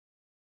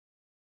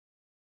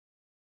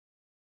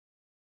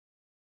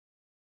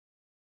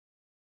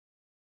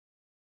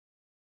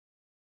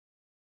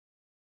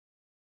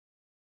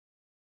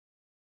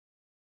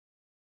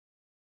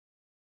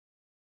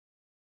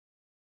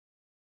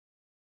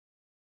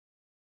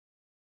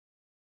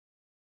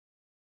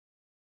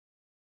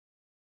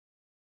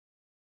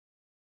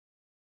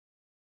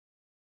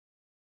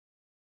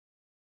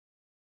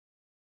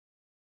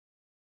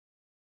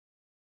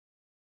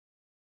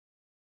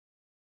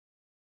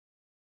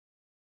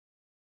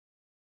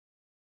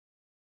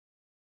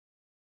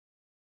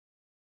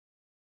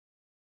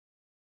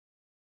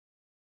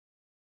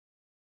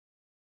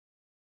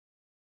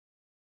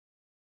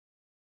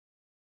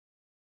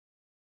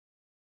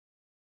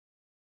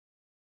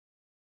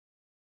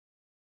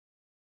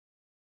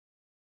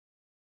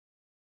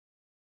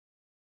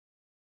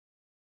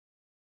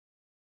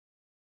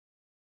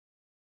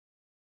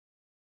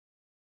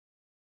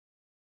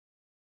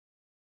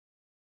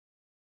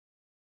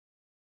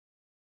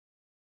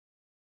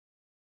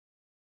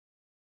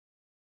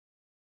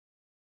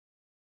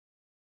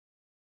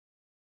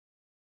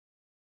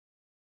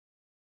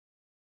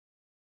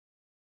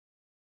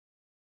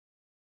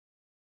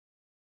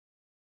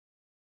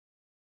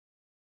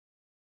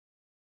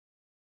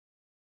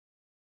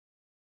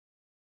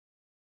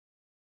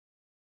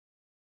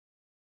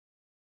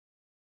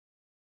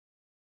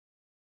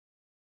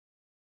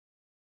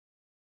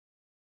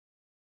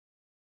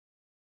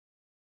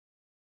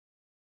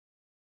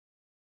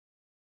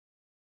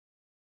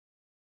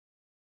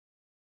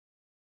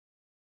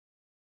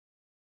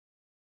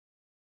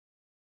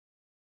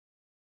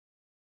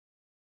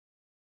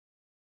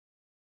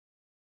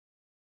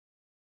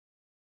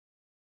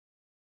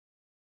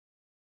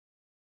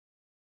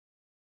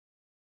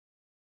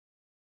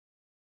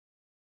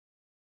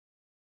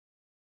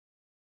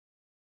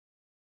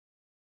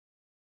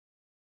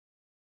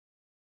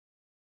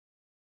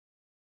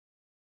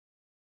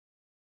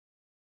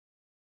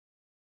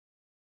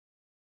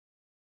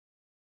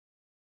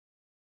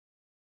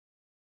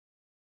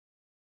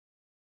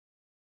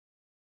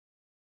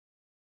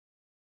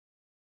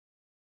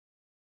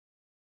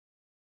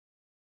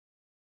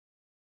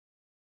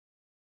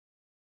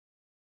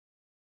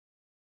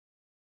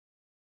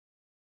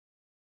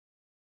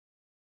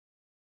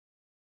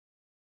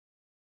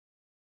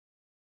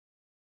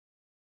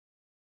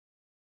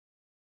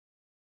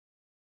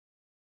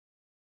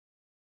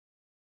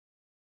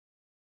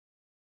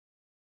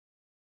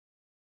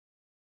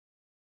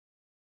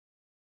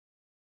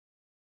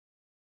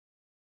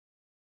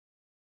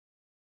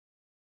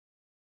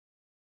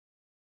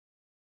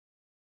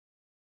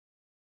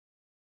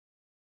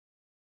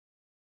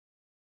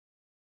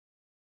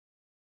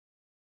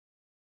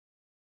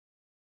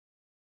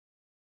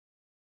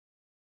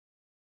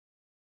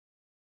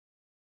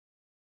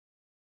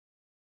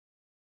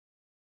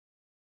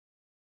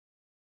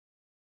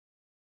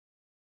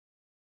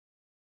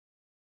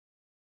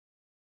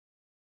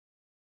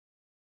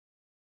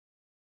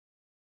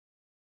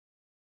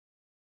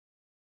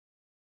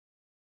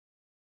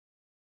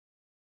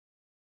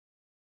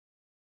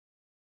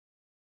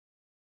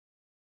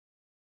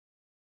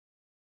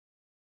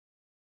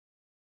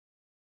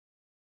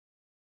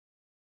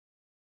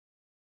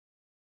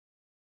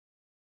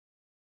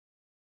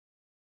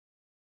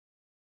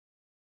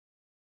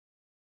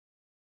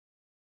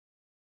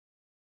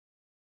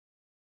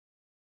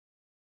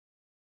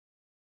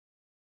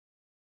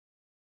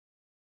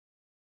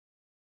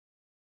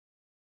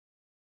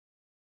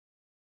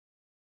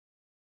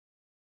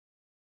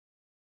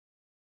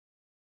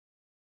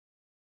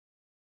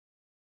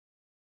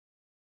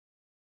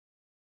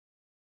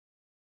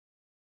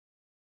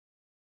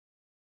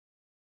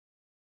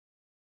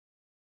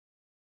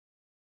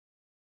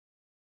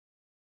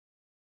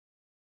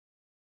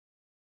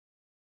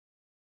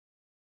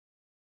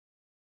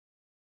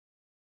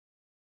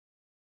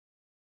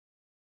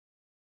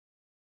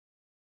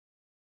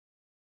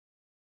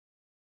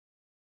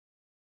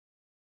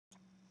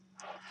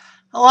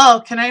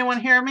Hello, can anyone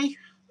hear me?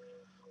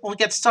 We'll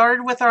get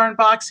started with our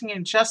unboxing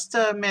in just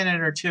a minute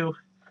or two.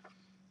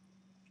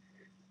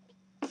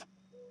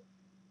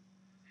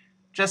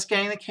 Just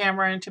getting the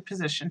camera into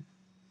position.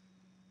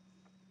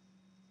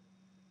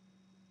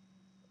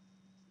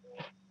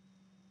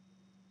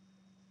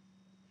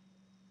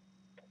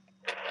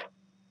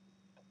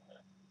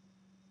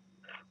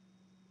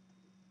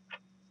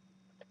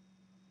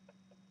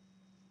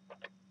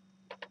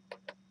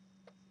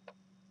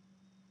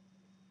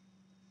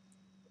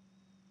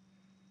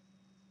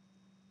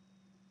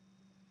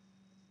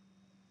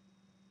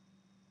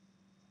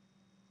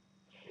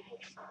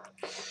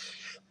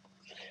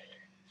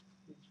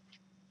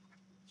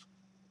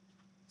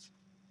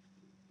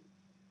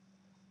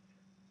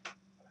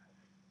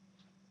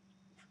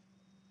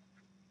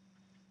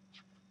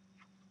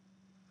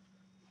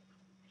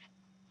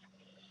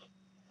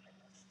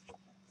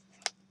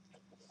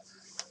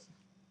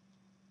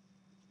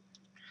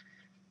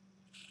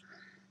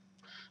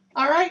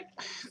 Alright,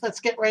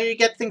 let's get ready to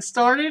get things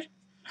started.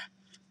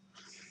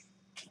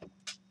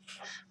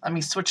 Let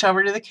me switch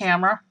over to the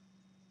camera.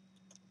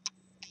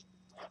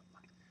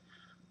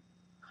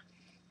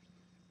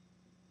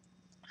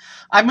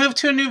 I moved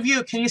to a new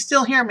view. Can you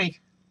still hear me?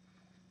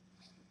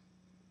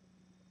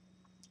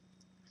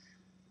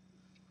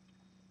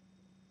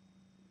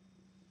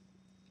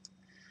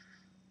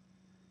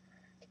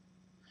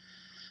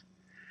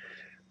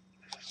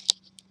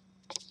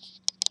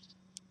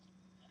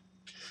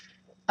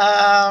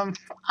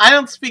 I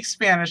don't speak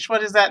Spanish.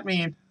 What does that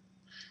mean?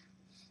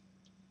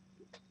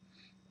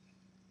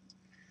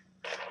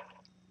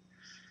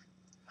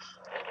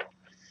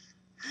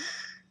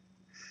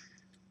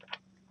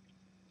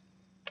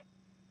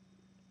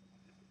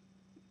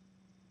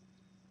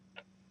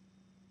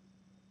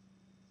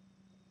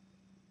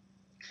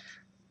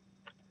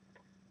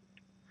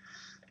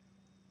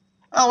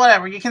 Oh,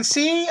 whatever. You can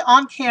see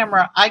on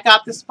camera, I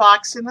got this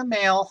box in the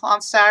mail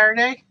on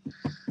Saturday.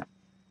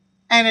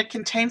 And it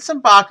contains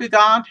some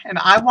Bakugan, and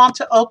I want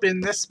to open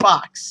this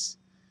box.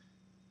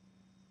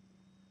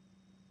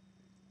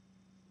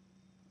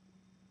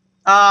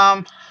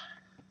 I'll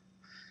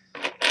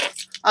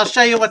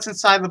show you what's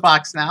inside the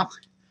box now.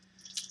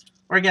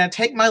 We're going to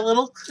take my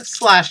little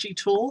slashy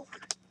tool.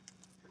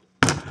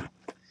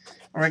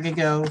 We're going to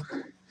go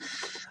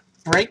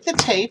break the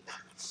tape.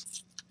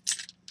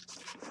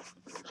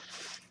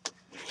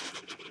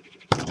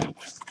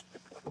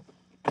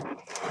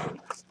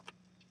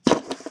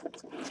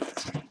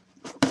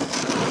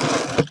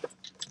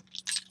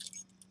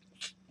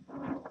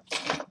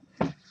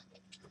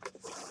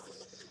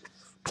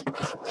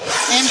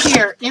 And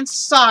here,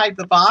 inside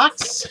the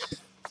box,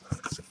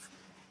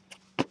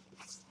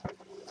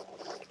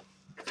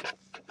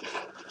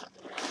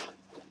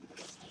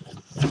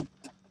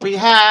 we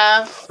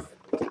have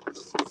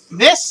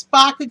this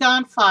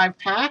Bakugan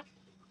 5-pack.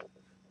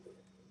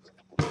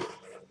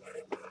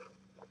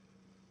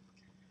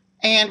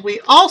 And we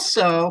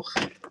also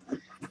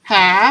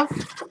have,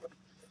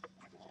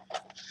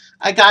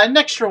 I got an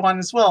extra one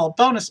as well, a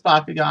bonus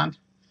Bakugan.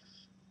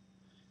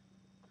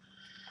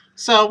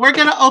 So we're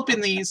going to open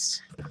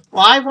these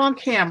live on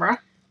camera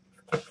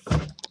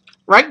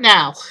right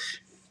now.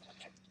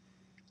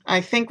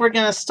 I think we're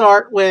going to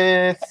start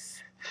with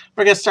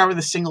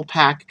a single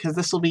pack because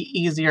this will be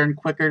easier and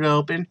quicker to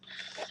open.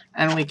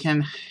 And we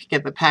can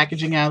get the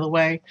packaging out of the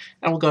way,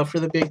 and we'll go for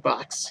the big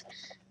box.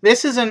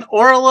 This is an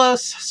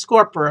Aurelus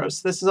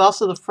Scorpios. This is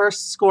also the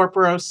first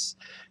Scorpios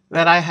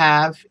that I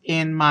have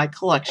in my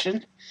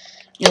collection.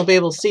 You'll be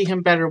able to see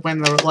him better when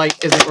the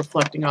light isn't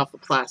reflecting off the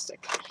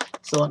plastic.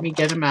 So let me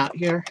get him out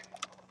here.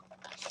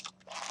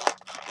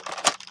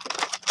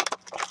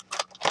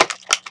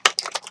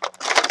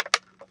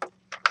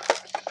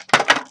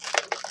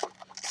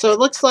 So it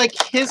looks like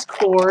his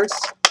cores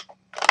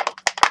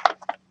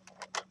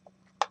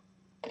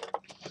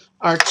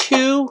are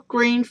 2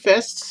 green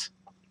fists.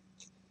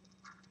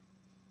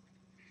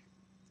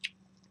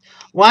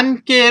 One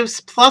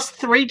gives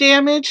 +3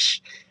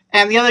 damage,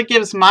 and the other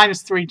gives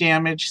 -3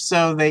 damage,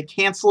 so they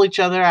cancel each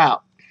other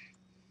out.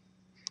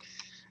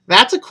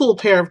 That's a cool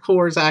pair of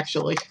cores,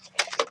 actually.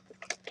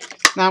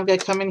 Now I'm going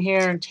to come in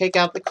here and take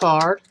out the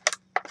card.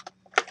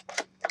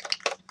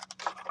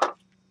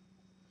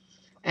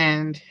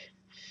 And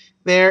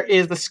there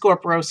is the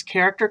Scorpios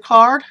character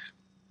card.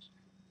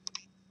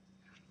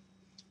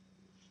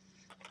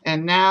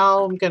 And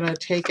now I'm going to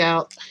take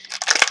out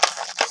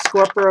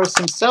Scorpios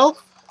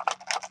himself.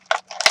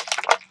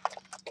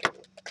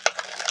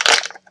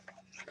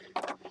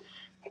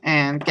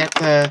 And get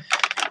the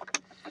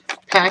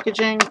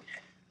packaging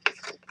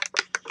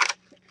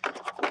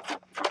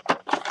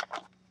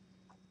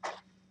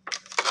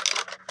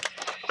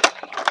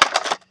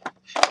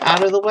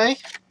out of the way.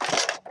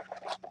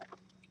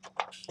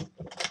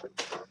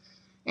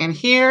 And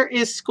here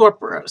is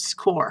Scorpios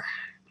core.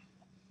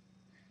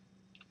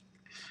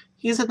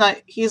 He's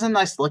a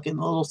nice looking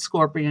little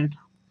scorpion.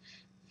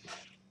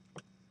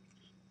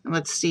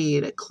 Let's see,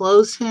 to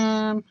close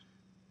him,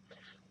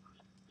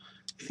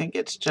 I think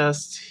it's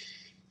just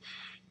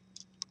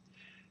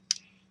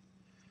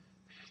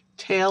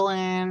tail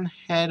in,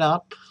 head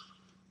up,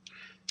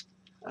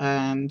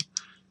 and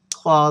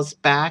claws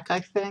back,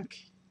 I think.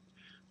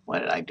 What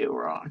did I do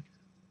wrong?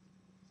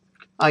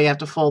 Oh, you have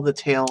to fold the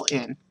tail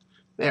in.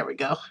 There we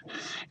go.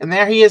 And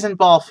there he is in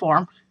ball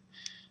form.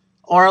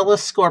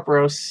 Aurelus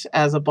Scorpios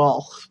as a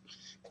ball.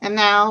 And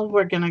now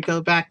we're going to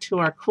go back to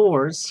our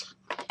cores.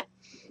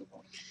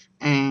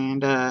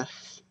 And,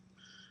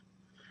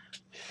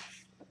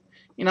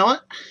 you know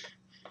what?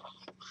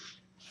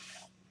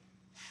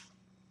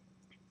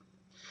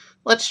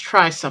 Let's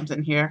try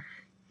something here.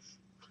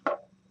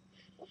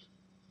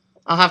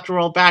 I'll have to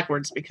roll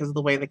backwards because of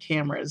the way the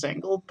camera is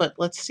angled, but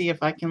let's see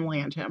if I can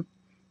land him.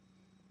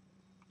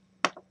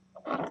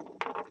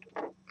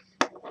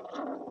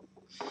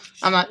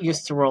 I'm not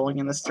used to rolling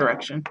in this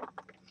direction.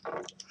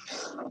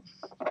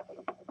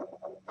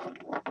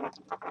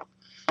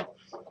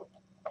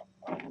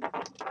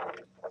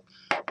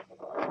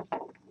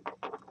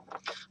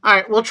 All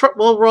right,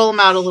 we'll roll them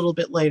out a little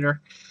bit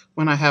later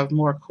when I have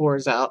more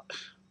cores out.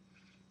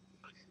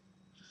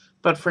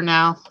 But for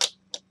now,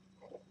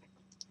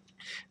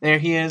 there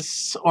he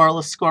is,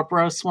 Aurelus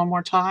Scorpios one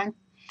more time.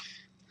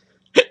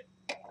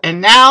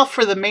 And now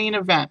for the main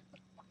event.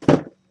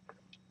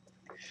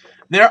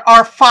 There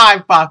are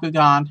 5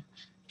 Bakugan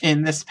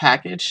in this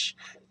package.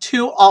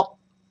 2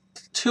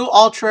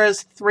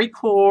 Ultras, 3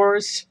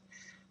 cores,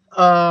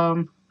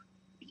 10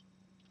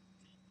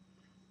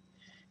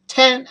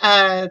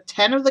 of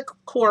the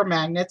core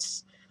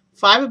magnets,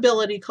 5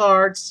 ability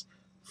cards,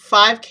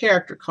 5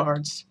 character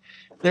cards.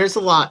 There's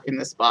a lot in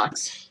this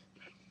box.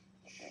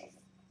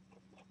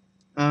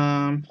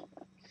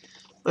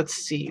 Let's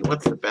see,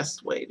 what's the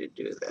best way to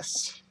do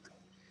this?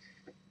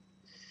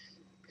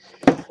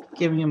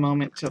 Give me a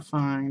moment to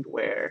find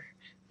where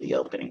the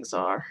openings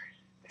are.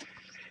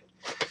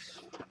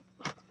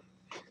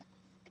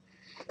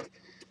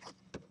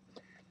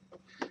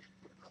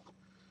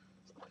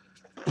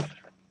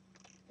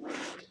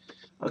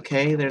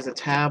 Okay, there's a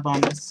tab on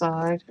this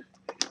side.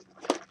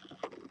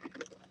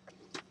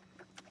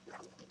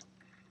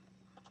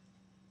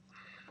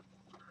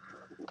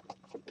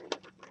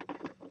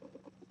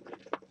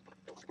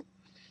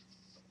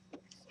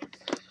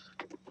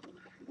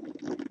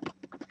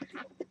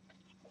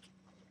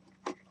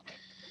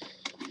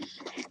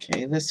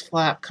 Okay, this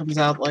flap comes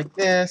out like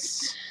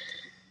this.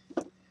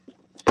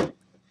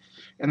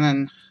 And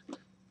then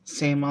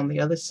same on the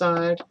other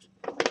side.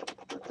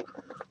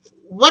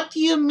 What do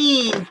you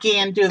mean,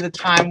 Gandu the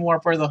Time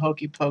Warp or the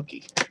Hokey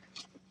Pokey?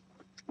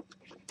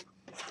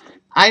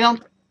 I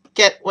don't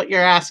get what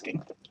you're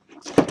asking.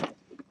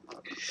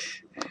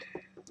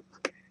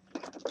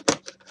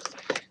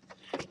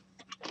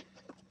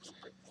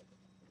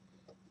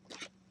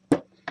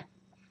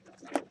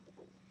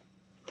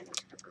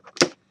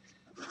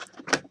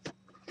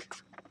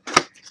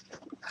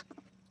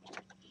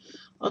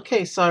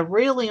 Okay, so I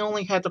really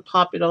only had to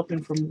pop it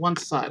open from one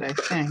side, I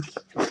think.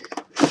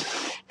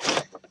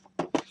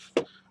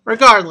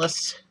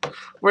 Regardless,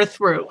 we're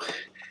through.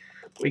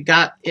 We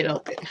got it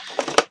open.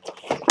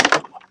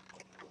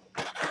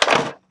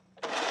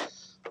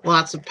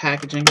 Lots of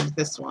packaging with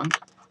this one.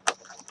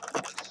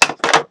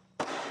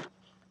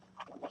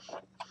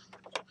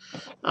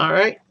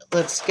 Alright,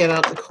 let's get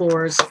out the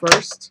cores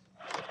first.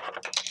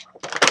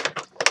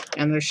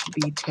 And there should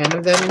be 10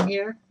 of them in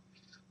here.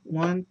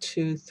 1,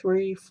 2,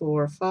 3,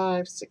 4,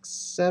 5, 6,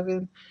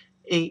 7,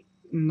 8,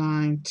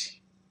 9,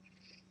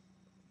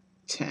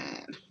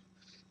 10.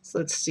 So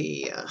let's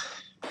see.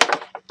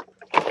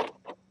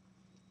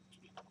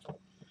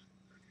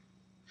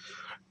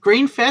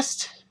 Green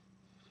Fist,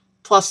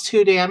 plus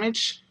 2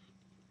 damage.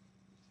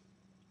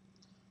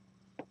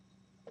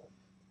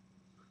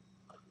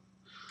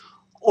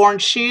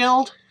 Orange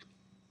Shield,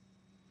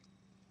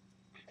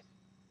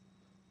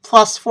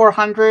 plus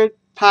 400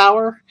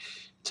 power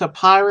to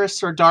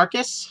Pyrus or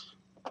Darkus.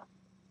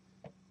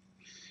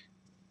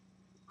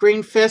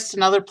 Green Fist,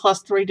 another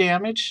plus 3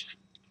 damage.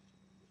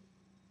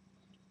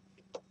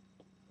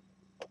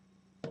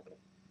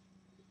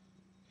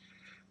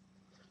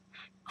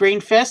 Green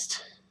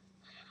Fist,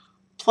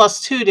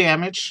 plus 2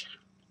 damage.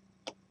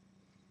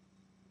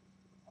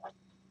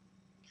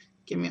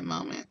 Give me a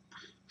moment.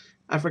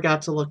 I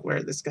forgot to look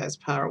where this guy's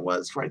power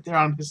was, right there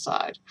on his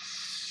side.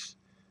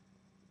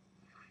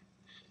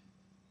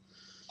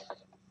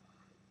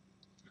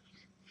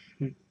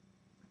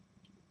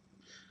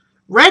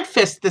 Red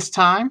Fist this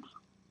time,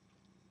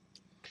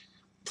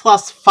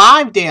 plus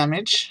 5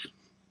 damage.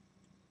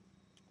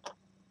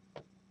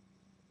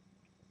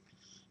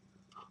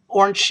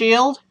 Orange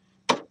Shield,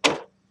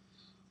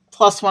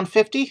 plus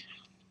 150.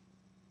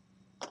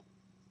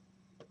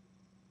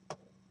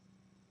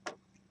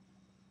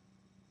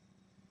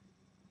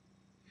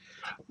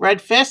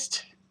 Red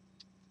Fist,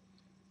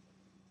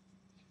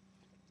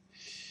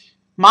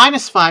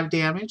 minus 5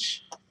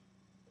 damage.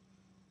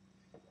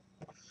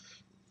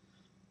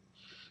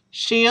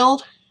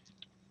 Shield,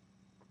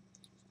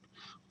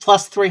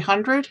 plus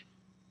 300.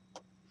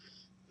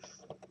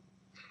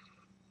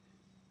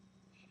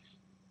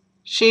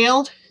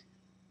 Shield,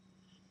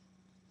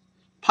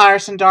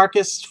 Pyrus and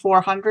Darkus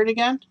 400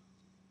 again.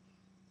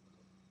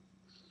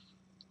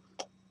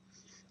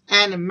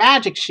 and a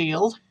magic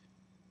shield,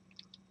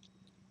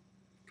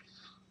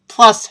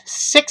 plus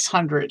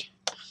 600.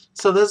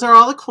 So those are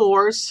all the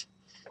cores.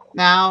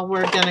 Now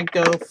we're going to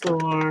go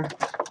for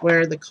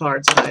where the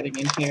cards hiding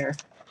in here.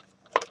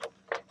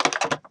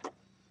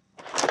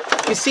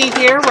 You see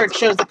here where it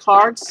shows the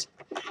cards?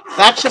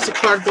 That's just a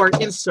cardboard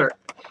insert.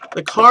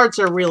 The cards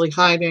are really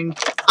hiding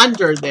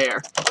under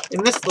there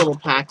in this little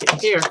packet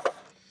here.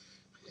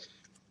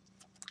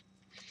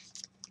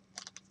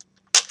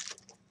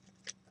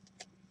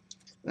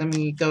 Let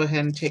me go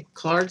ahead and take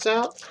cards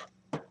out.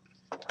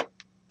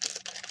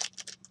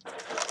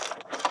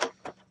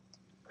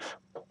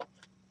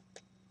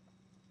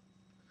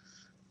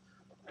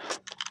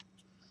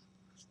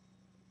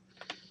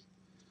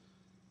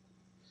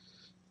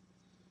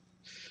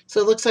 So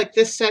it looks like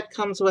this set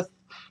comes with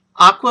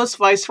Aqua's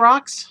Vice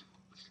Rocks.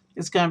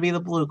 It's going to be the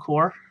blue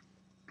core.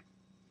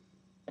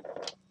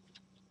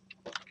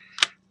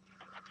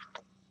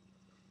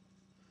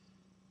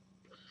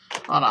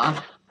 Hold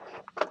on.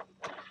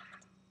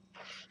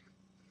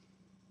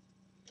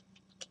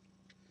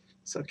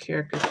 So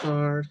character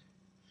card.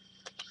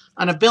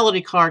 An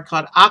ability card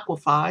called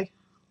Aquify.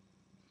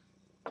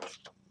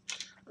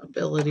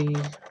 Ability.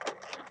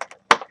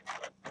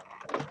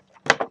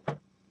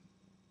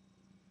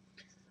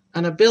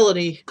 An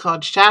ability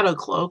called Shadow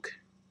Cloak.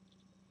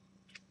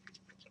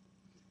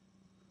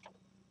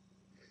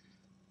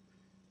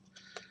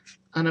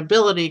 An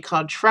ability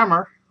called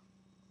Tremor.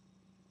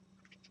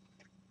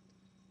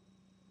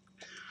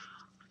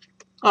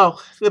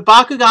 Oh, the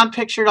Bakugan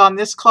pictured on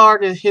this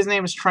card, his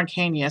name is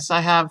Truncanius.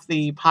 I have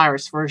the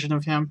Pyrus version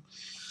of him,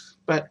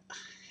 but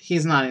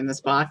he's not in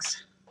this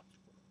box.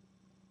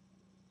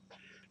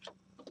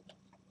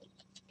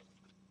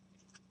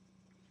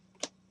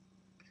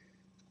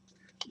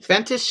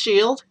 Ventus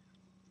Shield.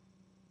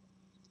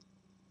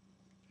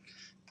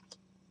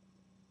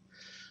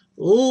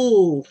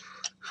 Ooh.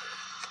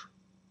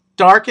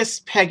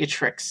 Darkest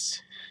Pegatrix.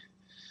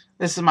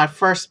 This is my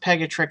first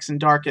Pegatrix and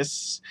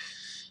Darkest.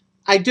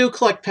 I do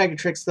collect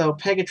Pegatrix, though.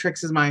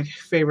 Pegatrix is my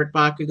favorite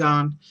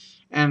Bakugan.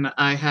 And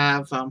I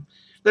have...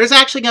 there's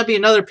actually going to be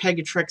another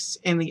Pegatrix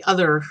in the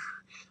other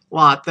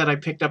lot that I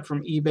picked up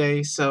from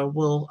eBay. So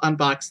we'll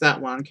unbox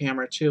that one on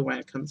camera, too, when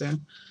it comes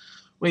in.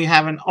 We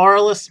have an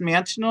Aurelus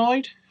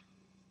Mantinoid.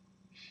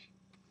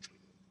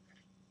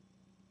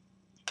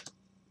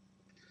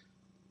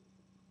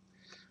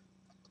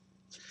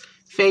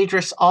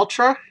 Phaedrus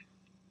Ultra.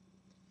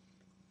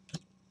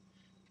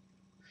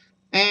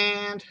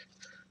 And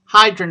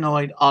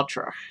Hydronoid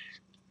Ultra.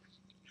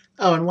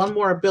 Oh, and one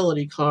more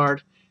ability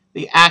card,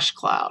 the Ash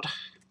Cloud.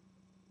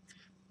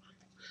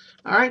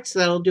 Alright, so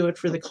that'll do it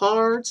for the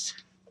cards.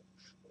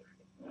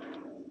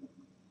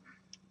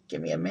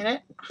 Give me a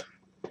minute.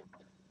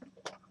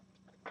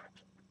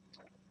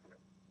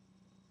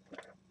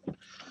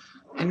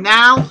 And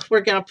now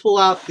we're going to pull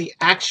out the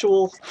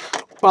actual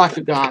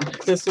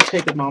Bakugan. This will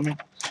take a moment.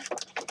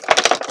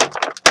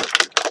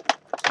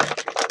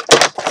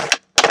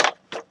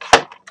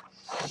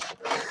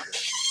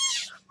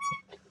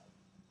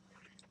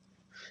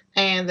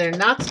 And they're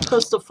not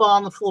supposed to fall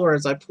on the floor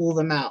as I pull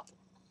them out.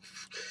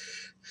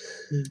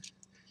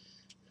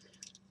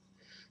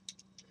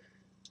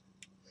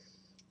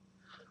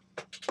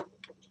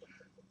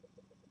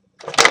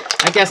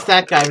 I guess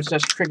that guy was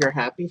just trigger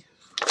happy.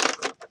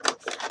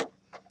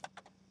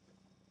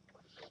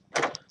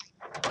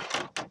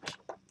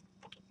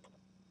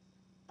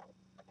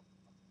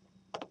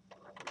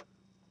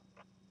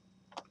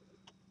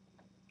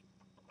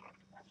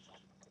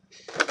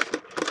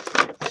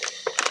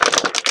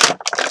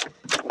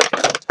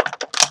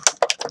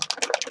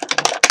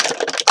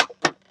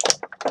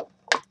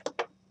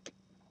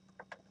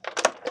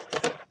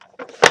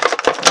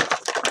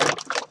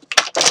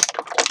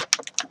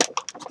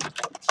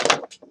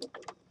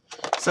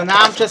 So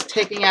now I'm just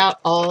taking out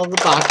all the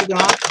Bakugan.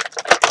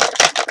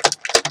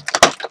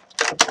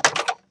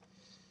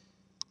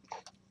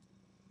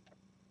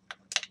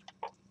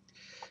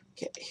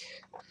 Okay.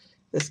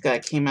 This guy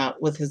came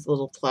out with his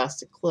little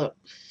plastic clip.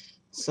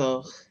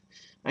 So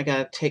I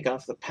gotta take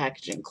off the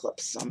packaging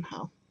clips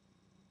somehow.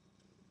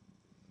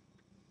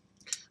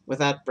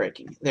 Without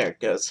breaking. There it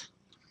goes.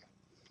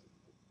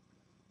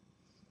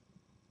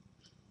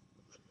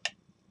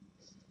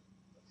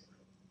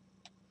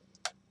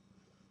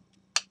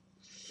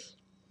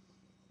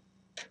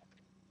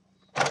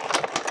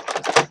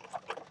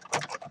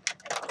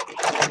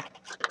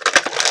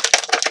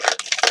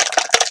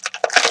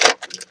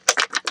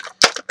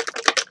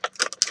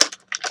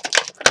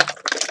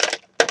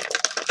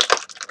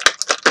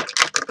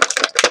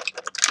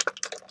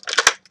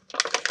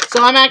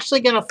 So I'm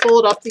actually going to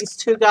fold up these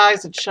two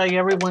guys and show you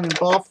everyone in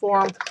ball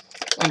form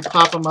and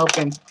pop them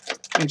open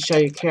and show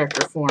you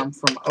character form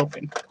from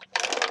open.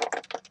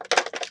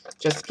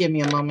 Just give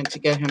me a moment to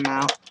get him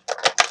out.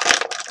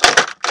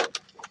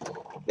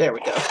 There we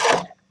go.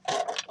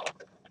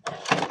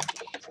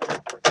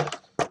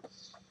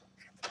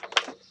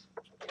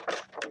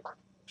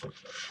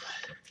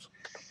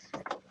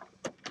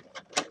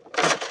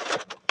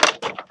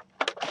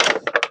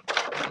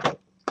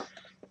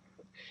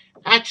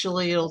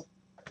 Actually, it'll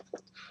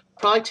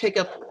probably take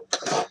up...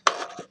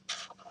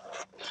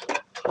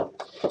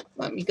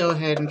 Let me go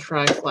ahead and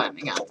try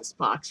flattening out this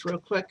box real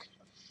quick.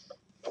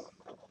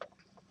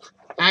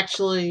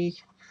 Actually,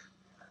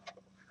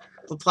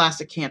 the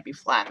plastic can't be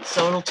flattened,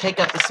 so it'll take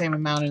up the same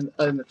amount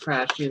in the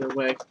trash either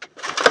way.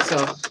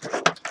 So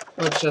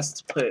let's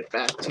just put it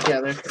back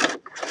together.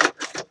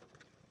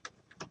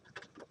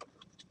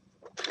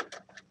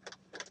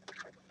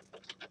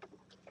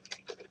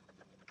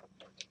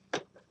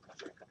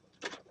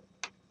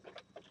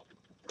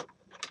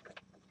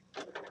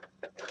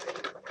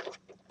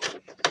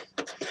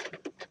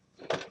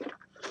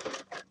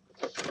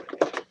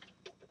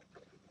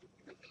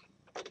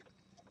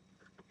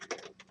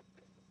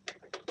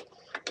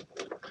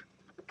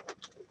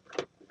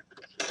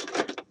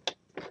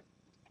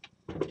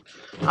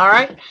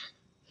 Alright,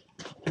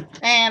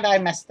 and I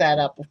messed that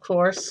up, of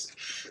course,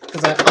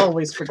 because I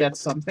always forget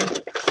something.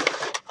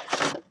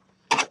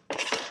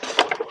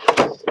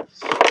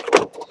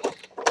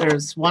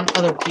 There's one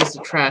other piece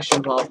of trash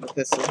involved with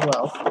this as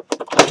well.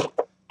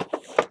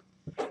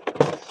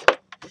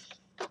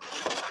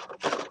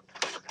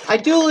 I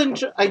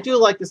do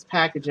like this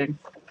packaging.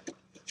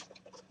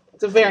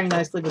 It's a very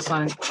nicely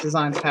designed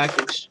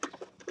package.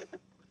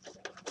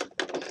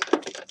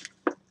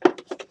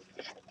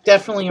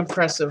 Definitely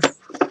impressive.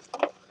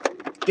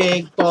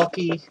 Big,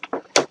 bulky,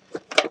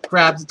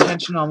 grabs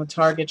attention on the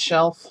Target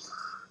shelf.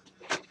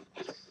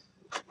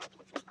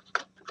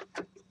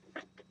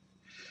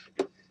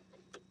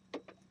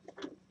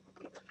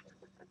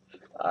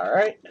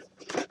 Alright.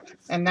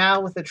 And now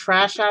with the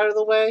trash out of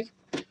the way,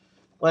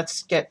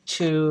 let's get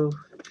to...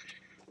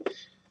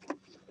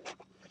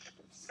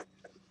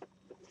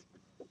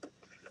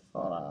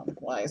 Hold on,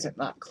 why is it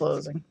not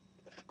closing?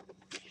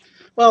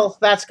 Well,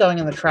 that's going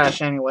in the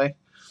trash anyway.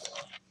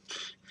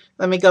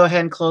 Let me go ahead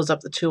and close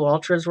up the two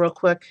Ultras real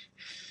quick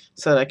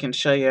so that I can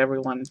show you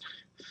everyone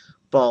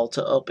ball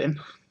to open.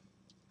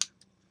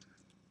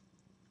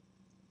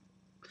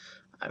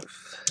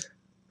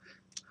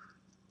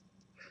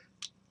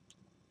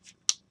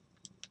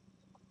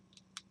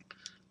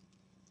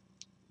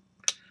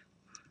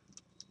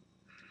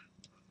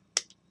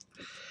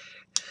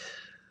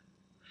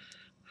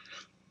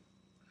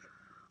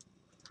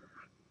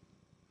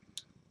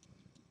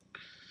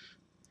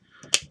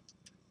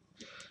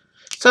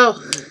 So,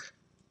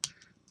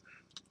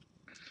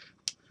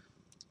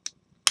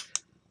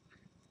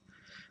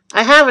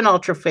 I have an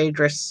Ultra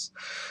Phaedrus,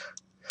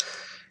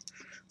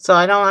 so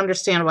I don't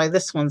understand why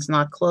this one's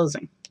not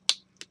closing.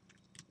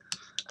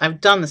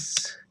 I've done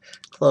this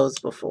close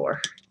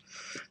before.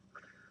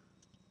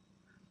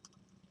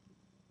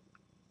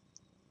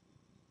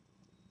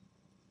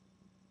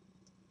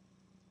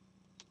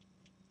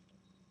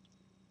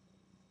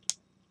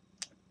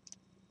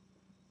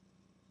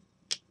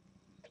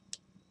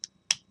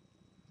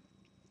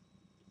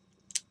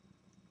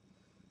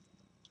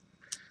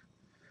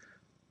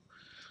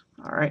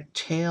 All right,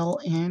 tail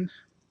in,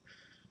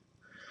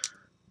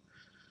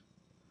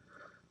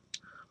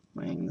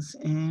 wings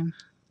in.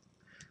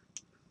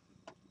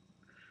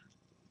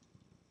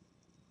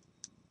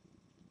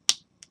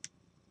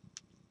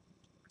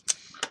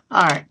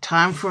 All right,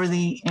 time for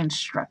the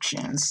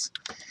instructions.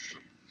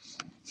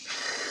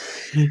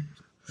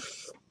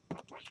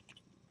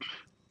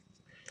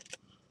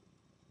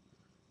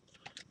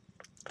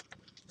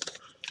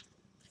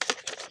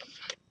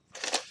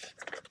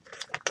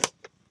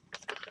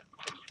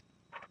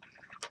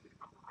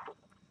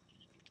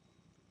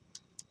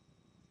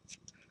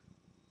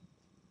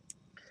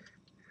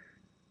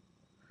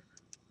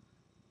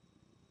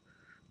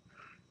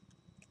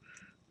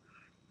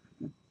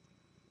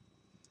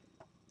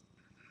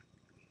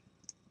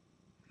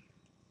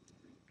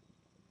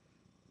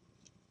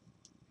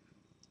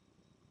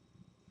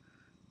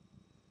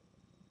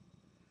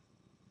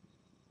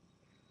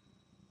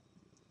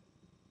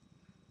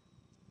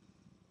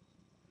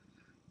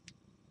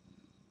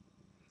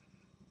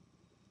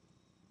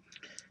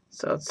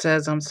 So it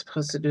says I'm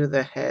supposed to do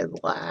the head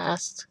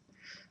last.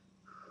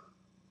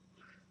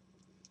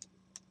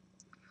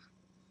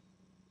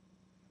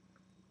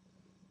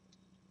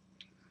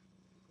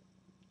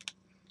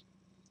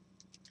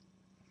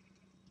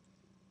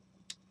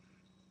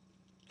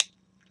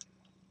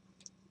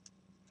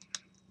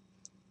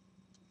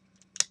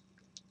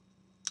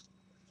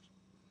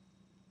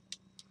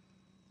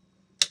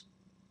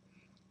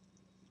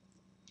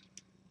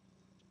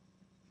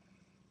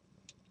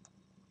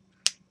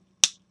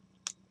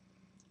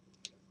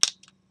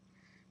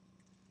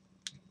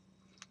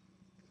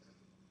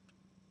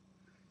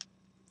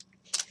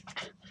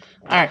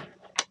 All right.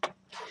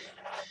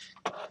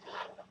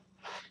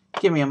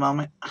 Give me a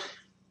moment.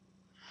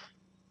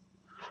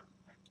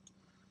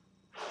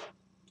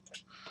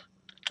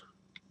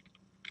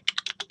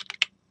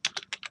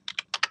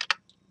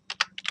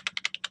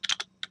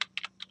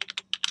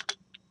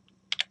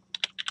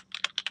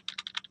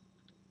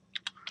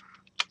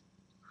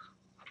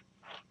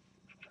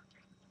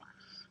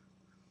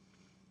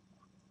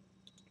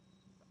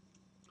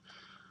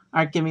 All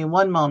right, give me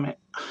one moment.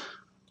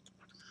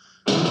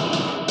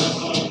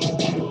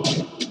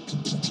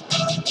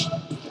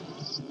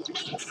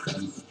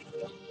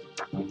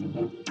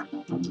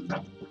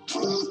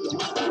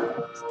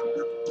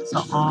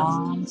 So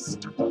arms,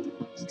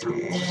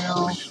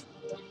 tail,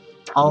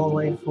 all the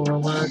way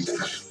forward,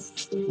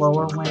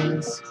 lower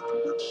wings,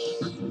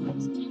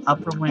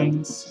 upper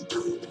wings,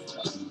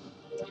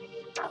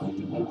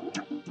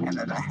 and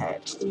then the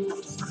head.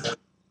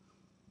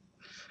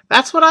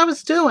 That's what I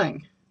was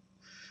doing.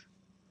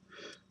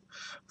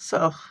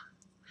 So,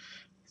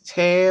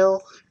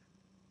 tail,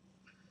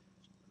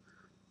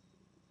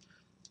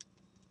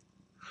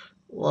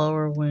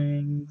 lower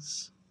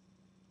wings,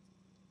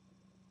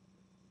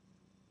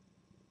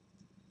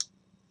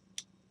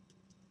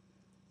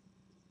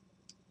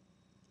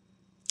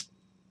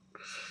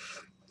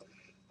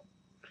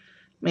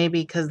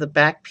 maybe because the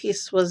back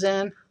piece was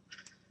in,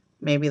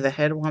 maybe the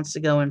head wants to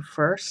go in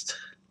first.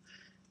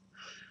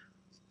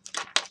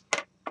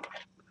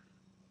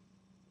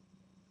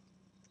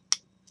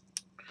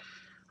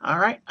 All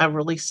right, I've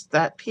released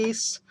that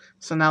piece,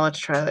 so now let's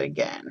try that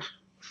again.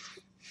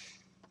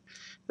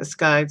 This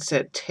guide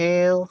said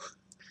tail.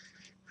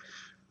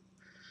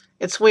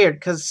 It's weird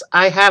because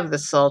I have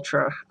this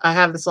Ultra. I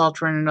have this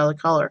Ultra in another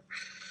color.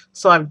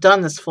 So I've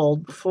done this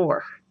fold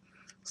before.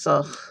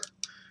 So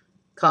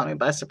caught me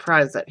by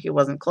surprise that he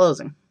wasn't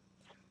closing.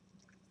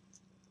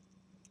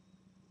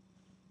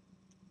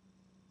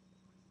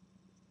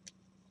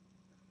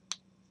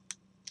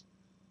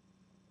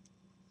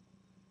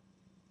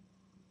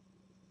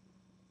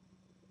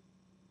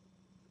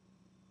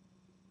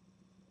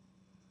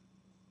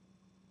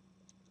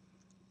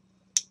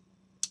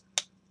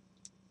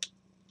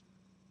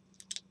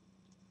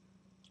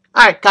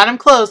 Alright, got him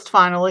closed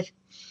finally.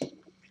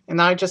 And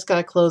now I just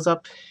gotta close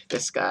up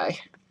this guy.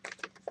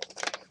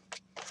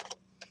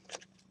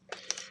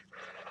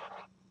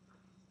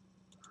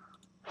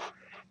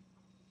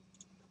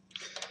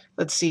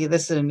 Let's see,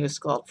 this is a new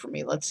sculpt for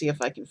me. Let's see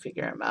if I can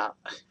figure him out.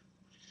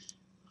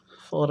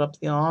 Fold up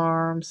the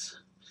arms.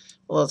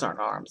 Well, those aren't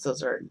arms,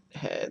 those are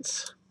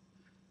heads.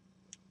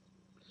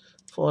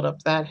 Fold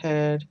up that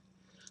head.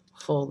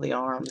 Fold the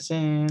arms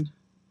in.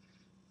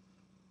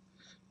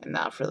 And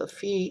now for the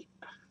feet.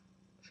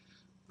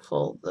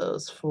 Fold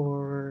those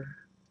forward.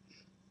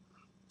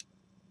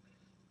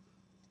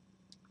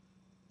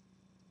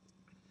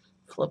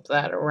 Flip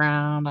that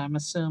around, I'm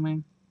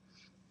assuming.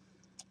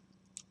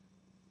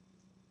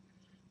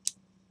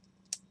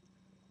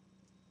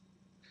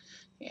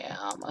 Yeah,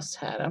 almost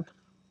had him.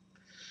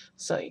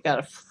 So you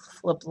gotta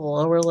flip the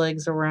lower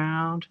legs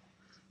around.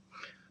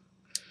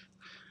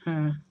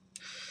 Yeah.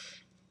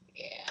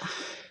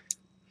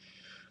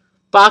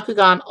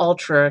 Bakugan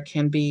Ultra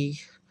can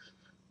be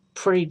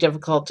pretty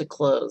difficult to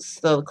close,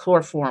 though the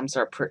core forms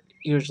are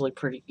usually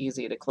pretty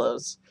easy to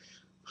close.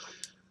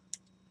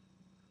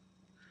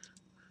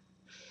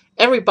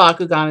 Every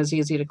Bakugan is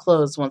easy to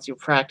close once you've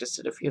practiced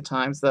it a few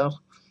times, though.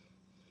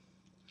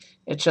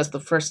 It's just the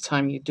first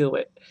time you do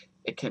it,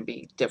 it can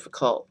be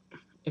difficult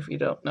if you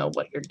don't know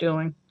what you're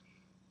doing.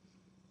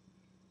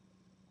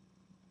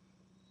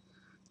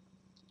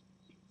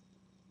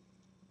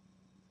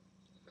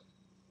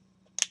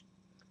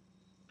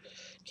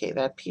 Okay,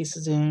 that piece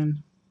is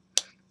in.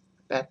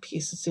 That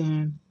piece is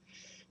in.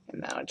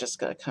 And now I just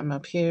gotta come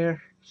up here.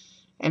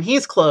 And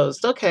he's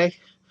closed. Okay.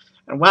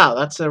 And wow,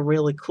 that's a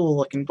really cool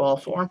looking ball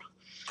form.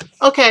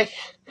 Okay,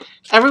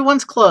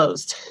 everyone's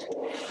closed.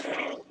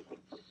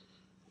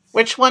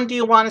 Which one do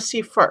you want to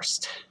see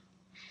first?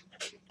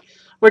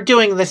 We're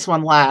doing this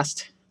one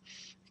last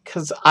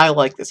because I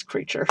like this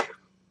creature.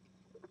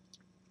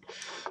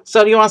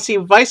 So do you want to see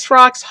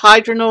Vicerox,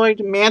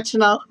 Hydronoid,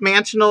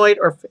 Mantinoid,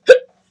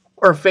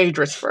 or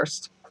Phaedrus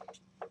first?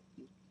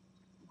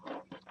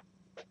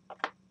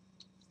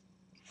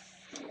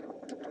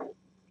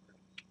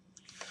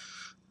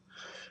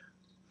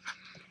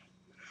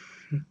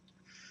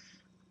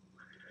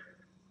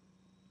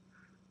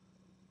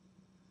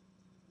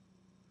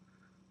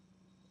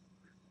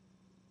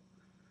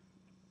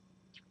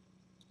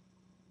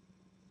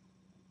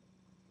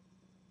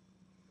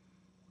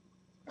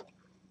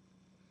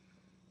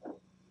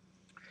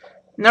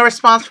 No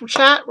response from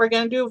chat. We're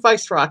going to do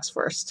Vicerox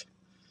first.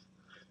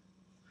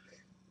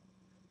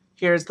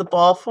 Here's the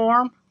ball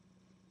form.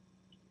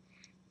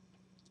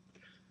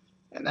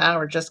 And now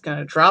we're just going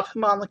to drop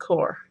him on the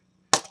core.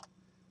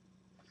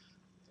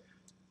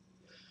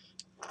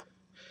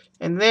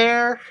 And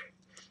there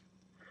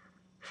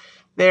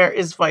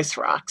is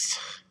Vicerox.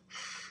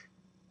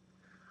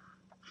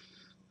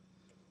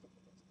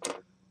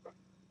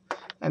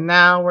 And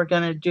now we're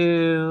going to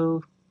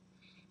do...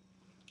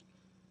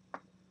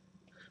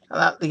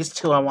 these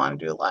two I want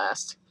to do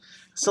last.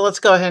 So let's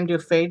go ahead and do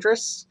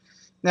Phaedrus.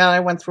 Now that I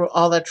went through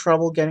all that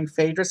trouble getting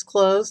Phaedrus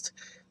closed,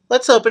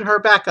 let's open her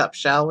back up,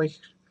 shall we?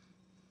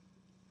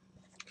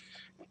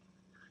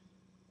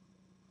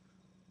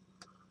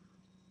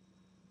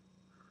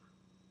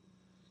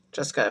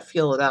 Just gotta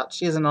feel it out.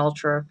 She's an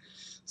Ultra,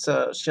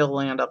 so she'll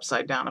land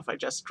upside down if I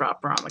just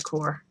drop her on the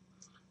core.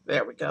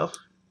 There we go.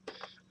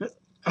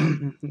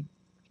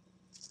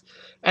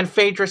 And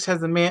Phaedrus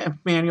has the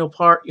manual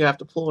part. You have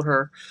to pull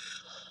her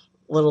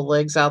little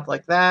legs out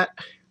like that.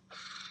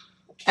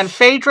 And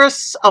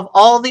Phaedrus, of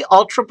all the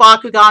Ultra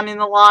Bakugan in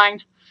the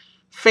line,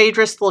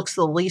 Phaedrus looks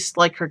the least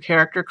like her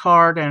character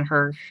card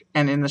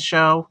and in the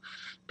show,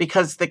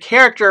 because the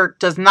character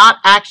does not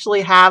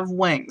actually have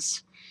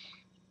wings.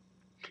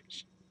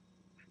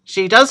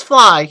 She does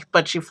fly,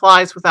 but she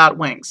flies without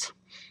wings.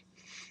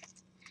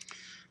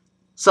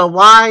 So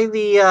why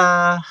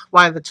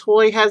the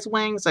toy has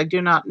wings, I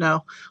do not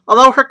know.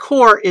 Although her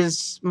core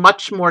is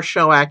much more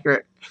show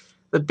accurate.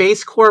 The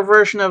base core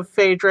version of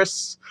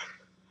Phaedrus,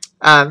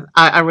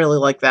 I really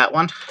like that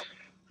one.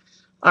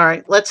 All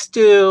right, let's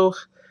do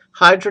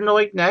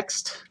Hydronoid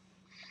next.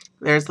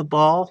 There's the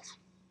ball.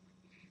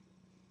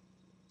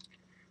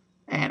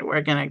 And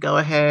we're going to go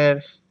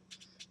ahead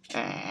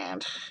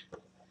and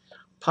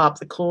pop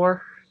the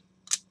core.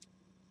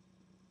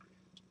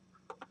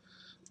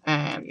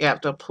 And you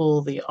have to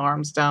pull the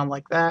arms down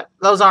like that.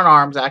 Those aren't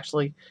arms,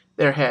 actually.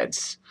 They're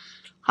heads.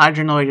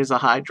 Hydronoid is a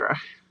Hydra.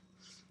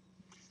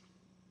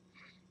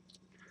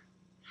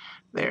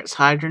 There's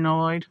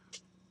Hydronoid.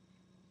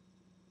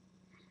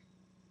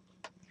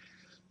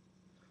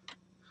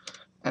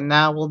 And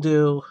now we'll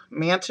do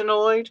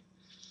Mantonoid.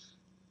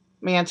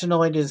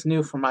 Mantonoid is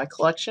new for my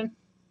collection.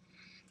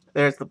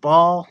 There's the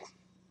ball.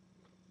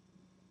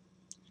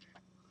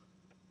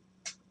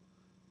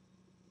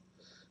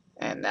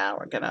 And now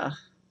we're gonna,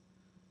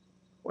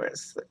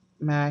 where's the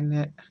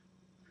magnet?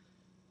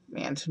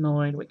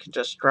 Mantonoid, we can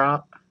just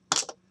drop.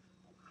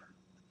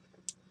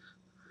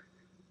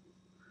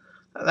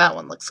 Oh, that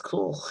one looks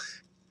cool.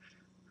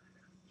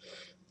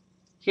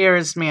 Here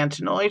is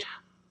Mantonoid.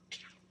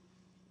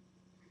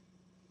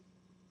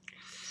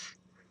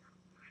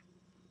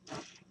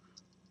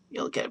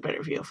 You'll get a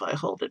better view if I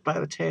hold it by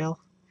the tail.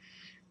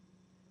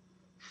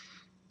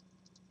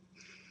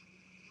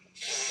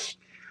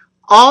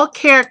 All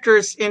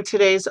characters in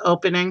today's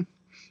opening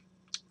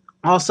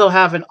also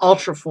have an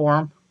Ultra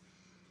form.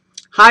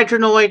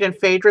 Hydronoid and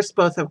Phaedrus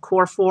both have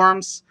core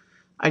forms.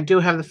 I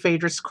do have the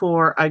Phaedrus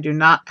core. I do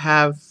not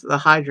have the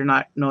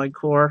Hydronoid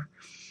core.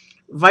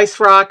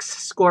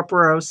 Vicerox,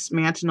 Scorpios,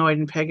 Mantonoid,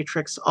 and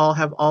Pegatrix all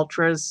have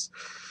Ultras.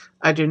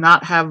 I do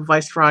not have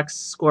Vicerox,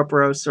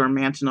 Scorpios, or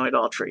Mantonoid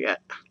Ultra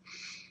yet.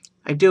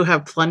 I do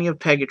have plenty of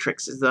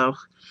Pegatrixes, though.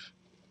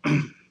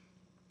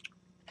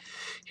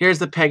 Here's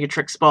the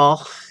Pegatrix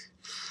ball.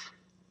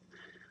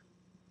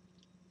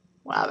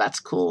 Wow, that's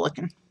cool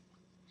looking.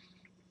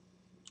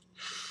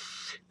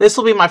 This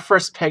will be my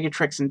first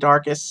Pegatrix in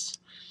Darkus.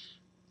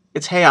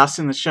 It's Chaos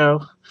in the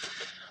show.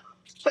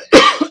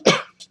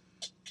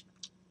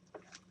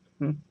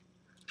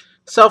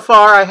 So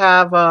far, I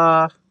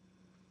have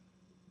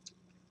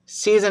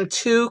Season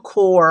 2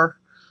 core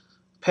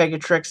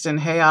Pegatrix in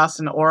Chaos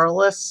and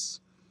Aurelus,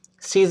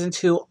 Season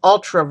 2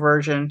 Ultra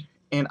version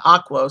in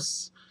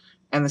Aquos,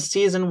 and the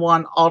Season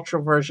 1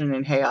 Ultra version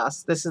in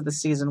Chaos. This is the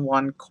Season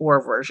 1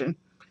 core version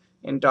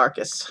in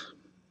Darkus.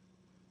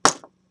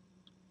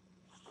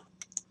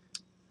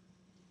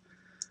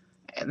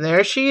 And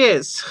there she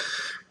is.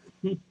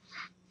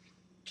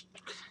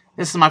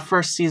 This is my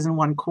first Season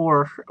 1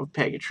 core of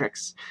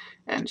Pegatrix,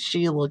 and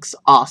she looks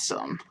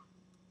awesome.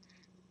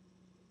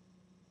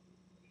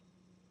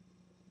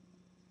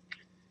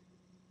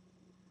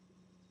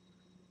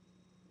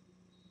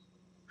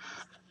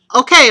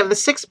 Okay, of the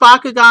 6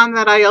 Bakugan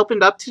that I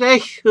opened up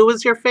today, who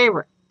was your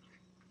favorite?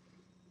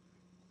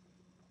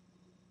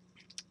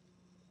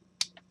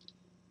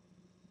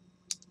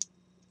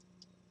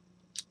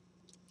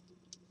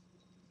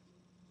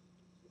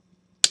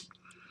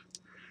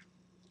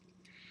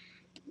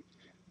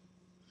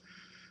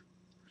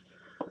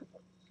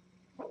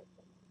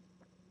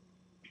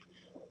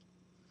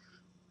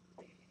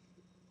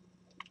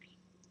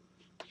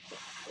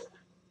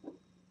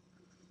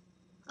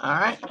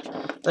 Alright,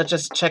 let's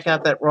just check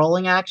out that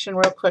rolling action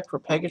real quick for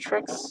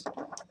Pegatrix.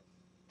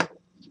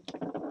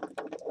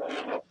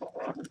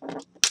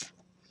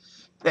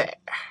 There.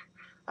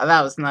 Oh,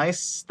 that was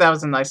nice. That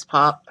was a nice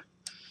pop.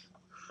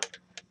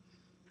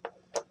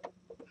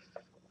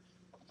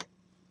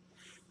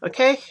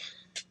 Okay.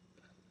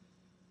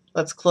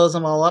 Let's close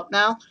them all up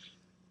now.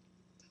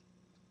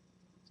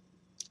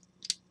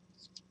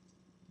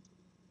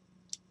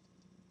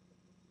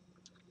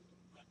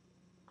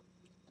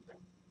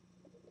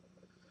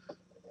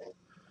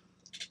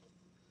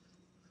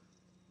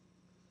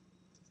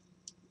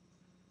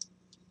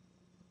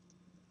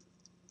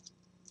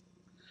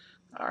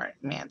 Alright,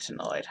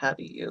 Mantonoid, how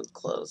do you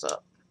close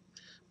up?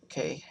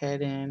 Okay,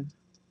 head in.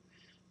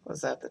 Was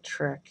that the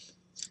trick?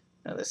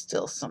 No, there's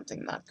still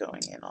something not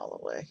going in all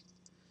the way.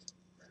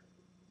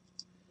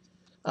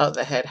 Oh,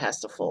 the head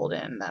has to fold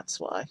in, that's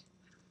why.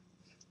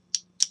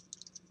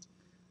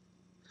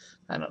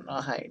 I don't know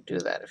how you do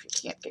that if you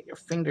can't get your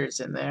fingers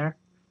in there.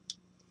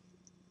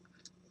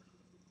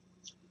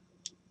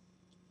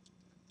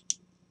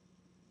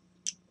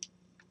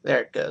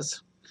 There it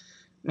goes.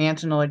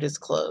 Mantonoid is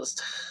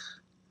closed.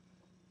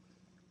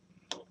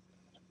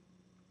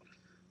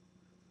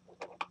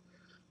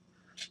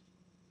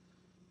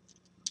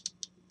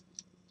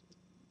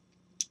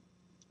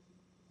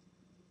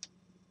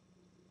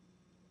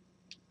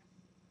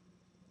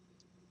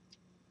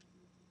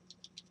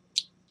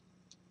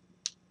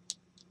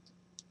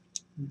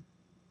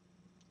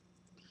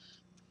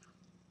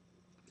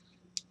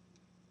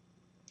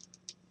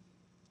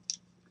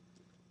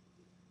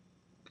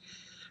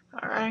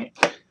 All right,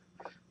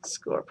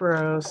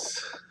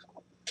 Scorpios.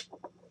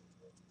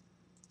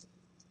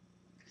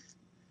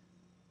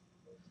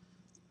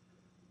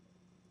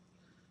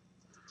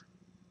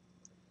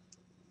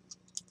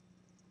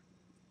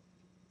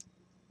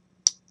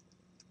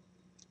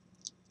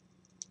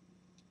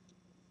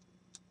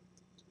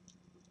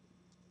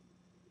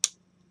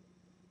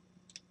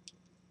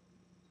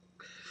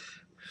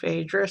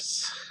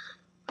 Phaedrus.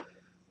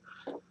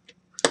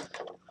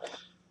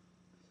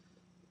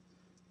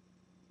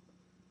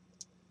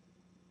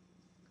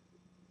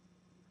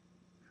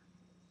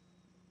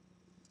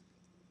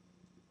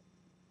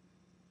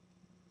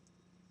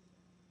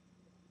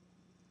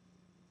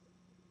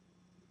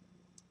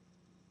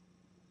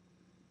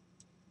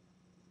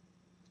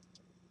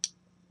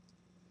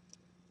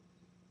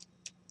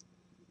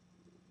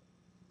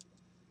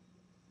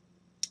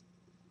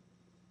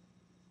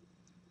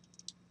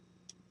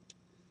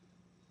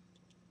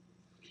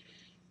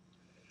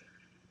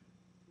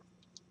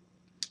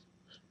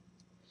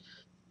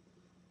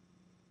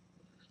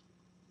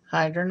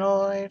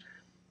 Hydronoid.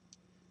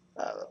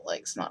 The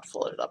leg's not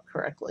folded up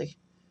correctly.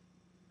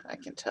 I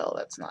can tell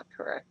that's not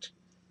correct.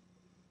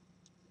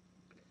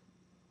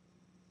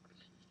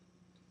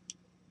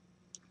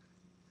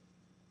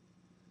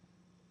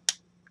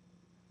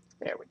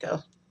 There we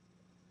go.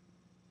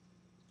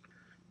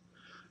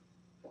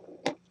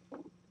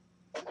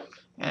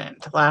 And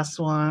the last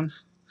one,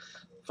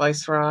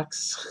 Vice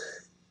Rocks.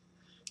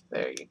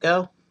 There you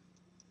go.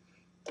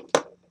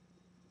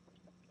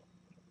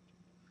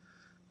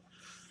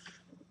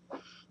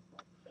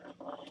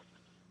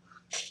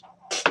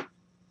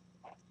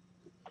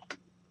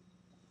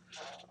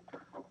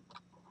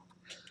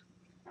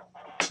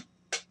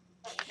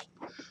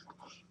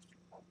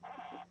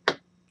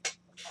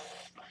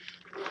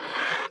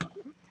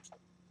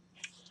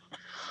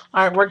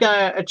 All right, we're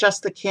gonna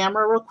adjust the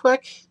camera real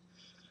quick.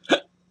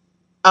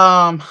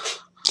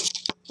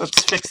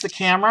 Let's fix the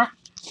camera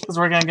because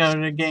we're gonna go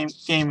to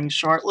gaming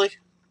shortly.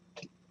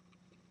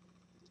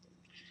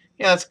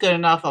 Yeah, that's good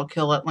enough. I'll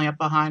kill that lamp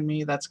behind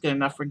me. That's good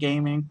enough for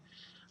gaming.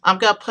 I'm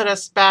gonna put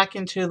us back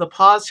into the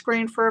pause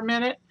screen for a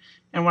minute,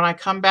 and when I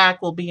come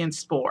back, we'll be in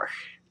Spore.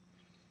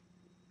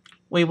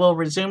 We will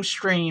resume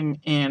stream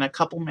in a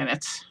couple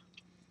minutes.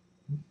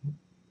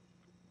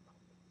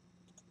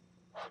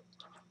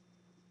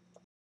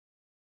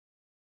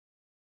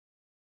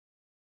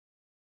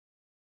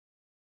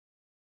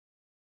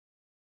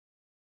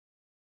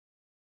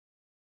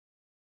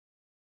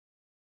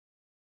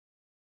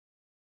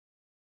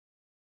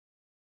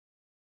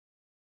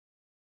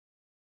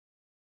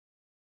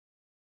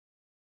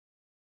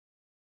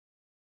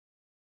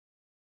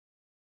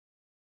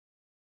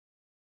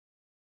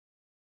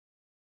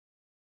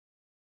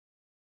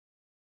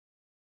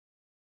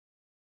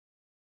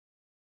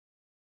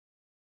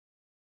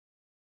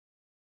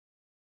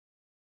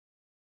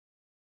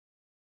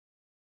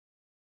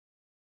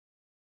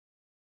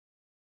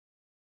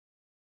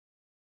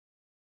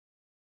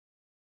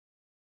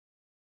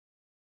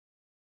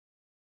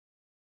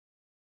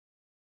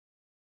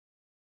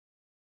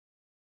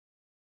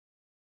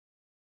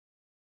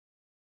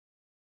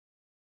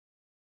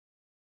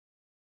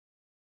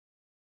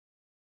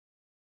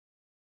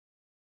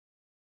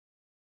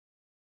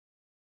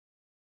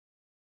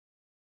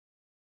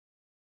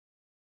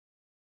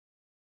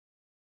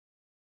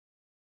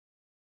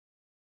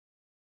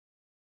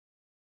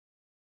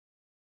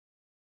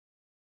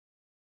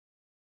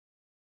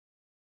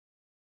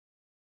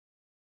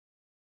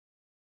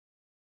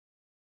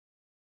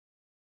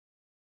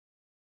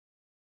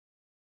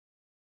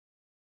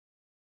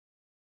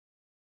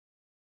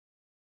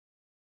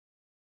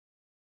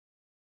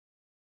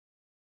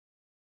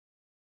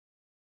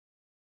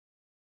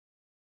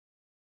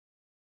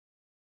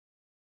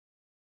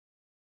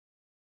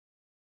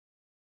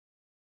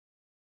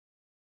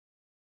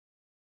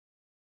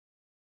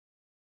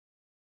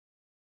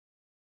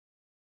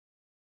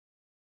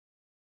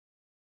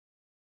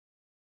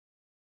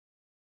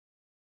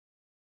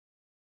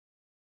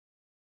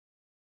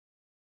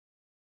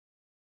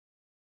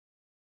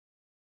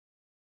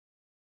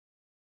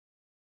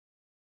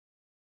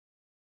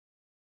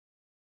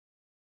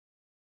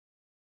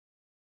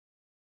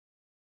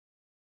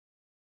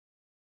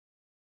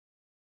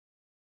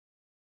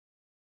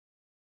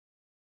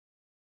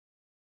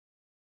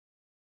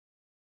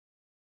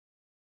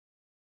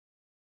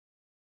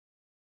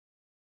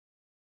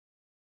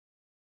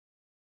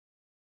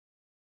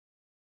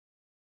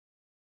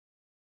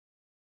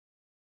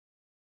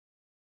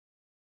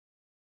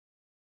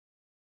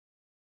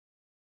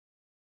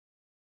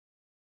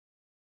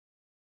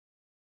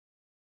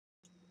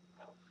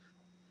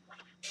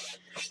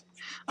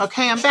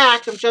 Okay, I'm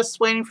back. I'm just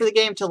waiting for the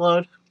game to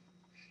load.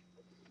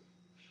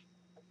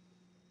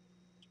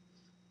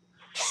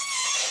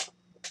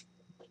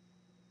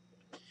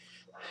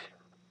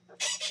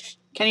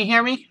 Can you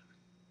hear me?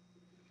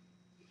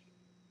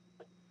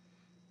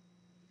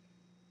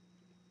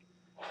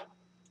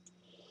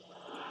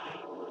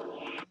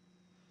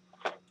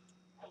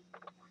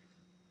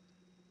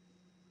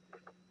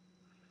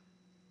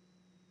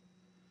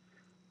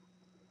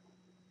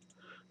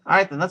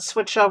 Alright, then let's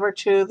switch over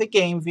to the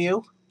game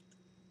view.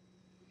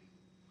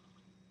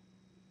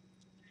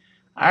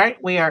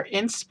 Alright, we are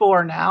in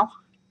Spore now.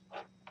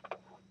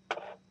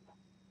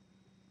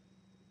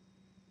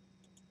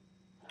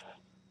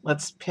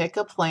 Let's pick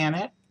a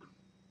planet.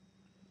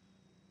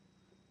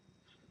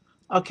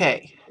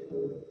 Okay.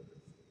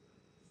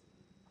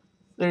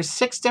 There's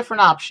 6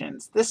 different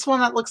options. This one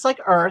that looks like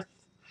Earth.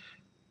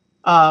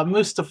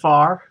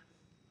 Mustafar.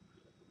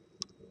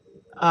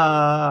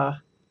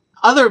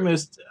 Other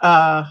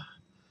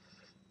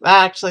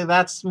actually,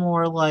 that's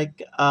more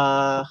like,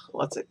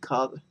 what's it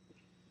called?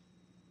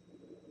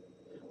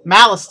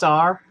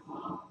 Malistar.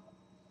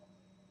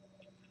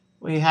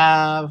 We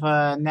have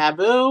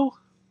Naboo.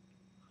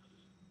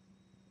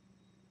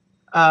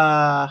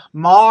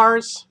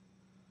 Mars.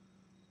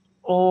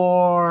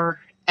 Or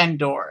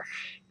Endor.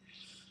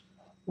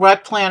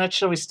 What planet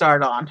should we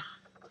start on?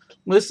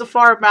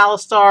 Mustafar,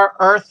 Malistar,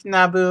 Earth,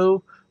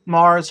 Naboo,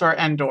 Mars, or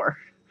Endor?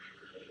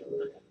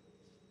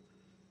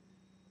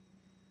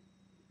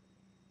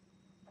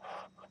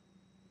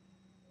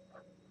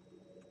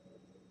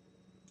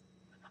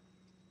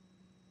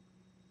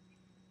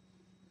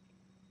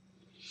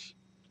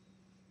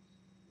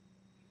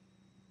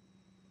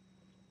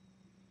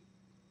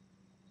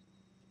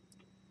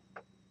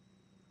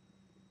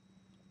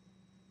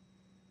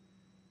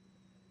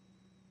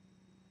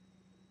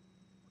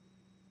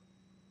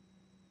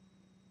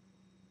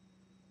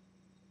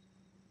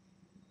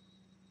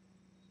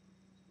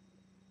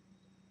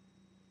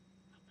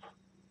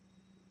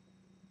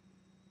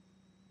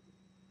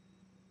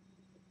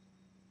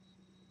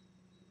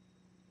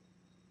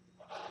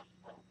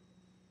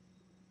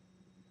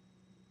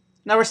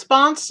 No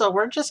response, so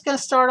we're just going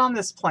to start on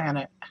this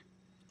planet.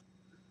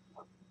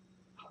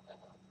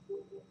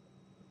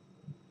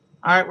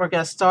 Alright, we're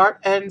going to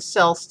start in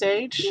cell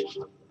stage.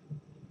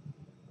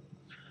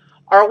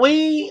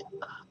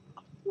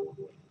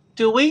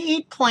 Do we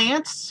eat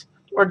plants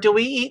or do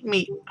we eat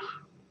meat?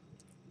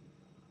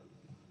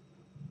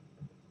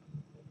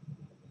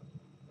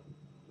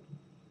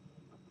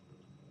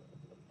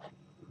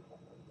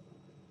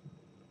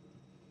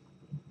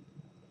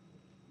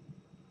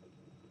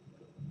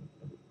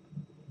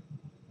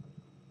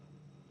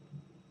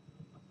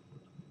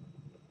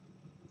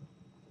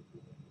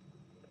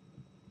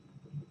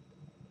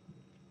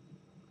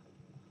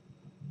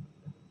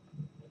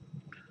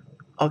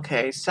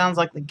 Okay, sounds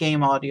like the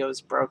game audio is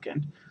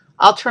broken.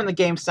 I'll turn the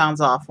game sounds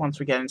off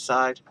once we get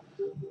inside.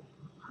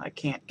 I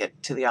can't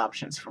get to the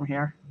options from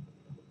here.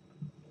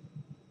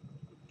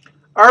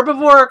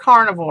 Herbivore or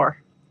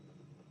carnivore?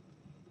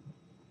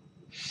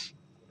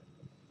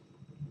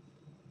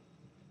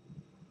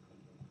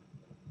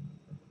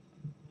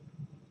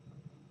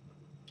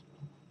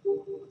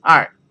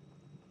 Alright.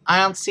 I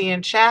don't see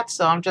in chat,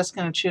 so I'm just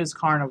going to choose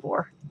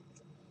carnivore.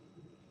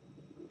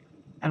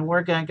 And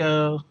we're going to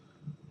go...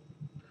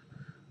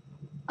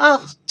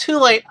 Oh, too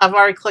late. I've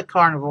already clicked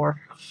carnivore.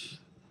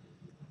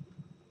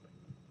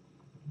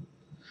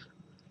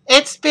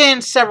 It's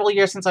been several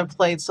years since I've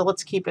played, so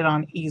let's keep it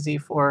on easy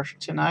for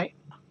tonight.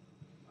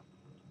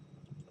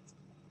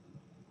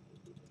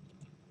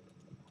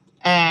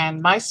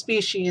 And my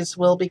species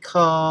will be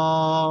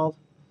called...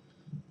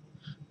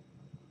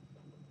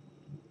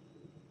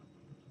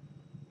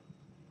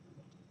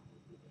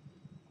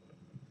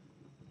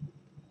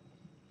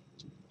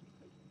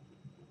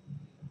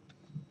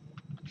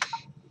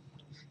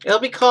 It'll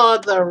be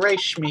called the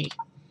Rashmi,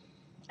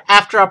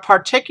 after a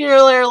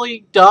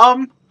particularly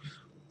dumb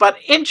but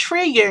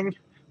intriguing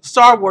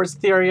Star Wars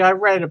theory I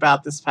read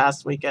about this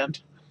past weekend.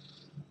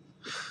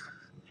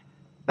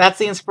 That's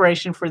the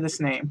inspiration for this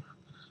name,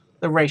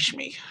 the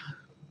Rashmi.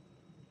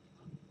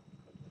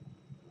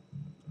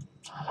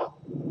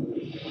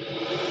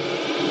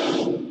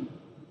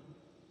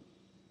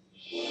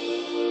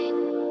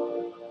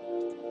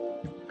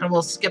 And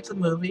we'll skip the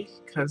movie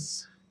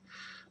because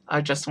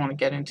I just want to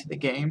get into the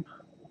game.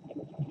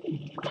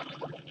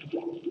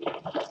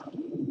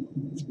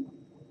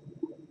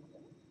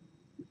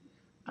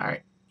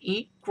 Alright,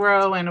 eat,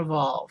 grow, and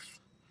evolve.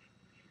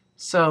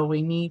 So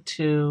we need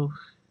to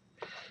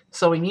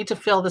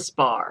fill this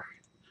bar.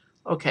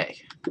 Okay.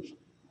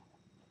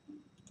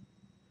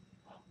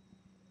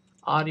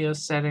 Audio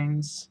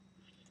settings,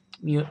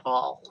 mute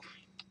all.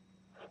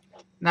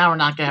 Now we're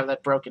not going to have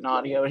that broken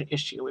audio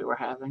issue we were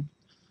having.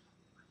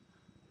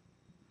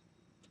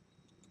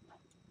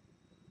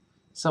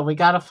 So we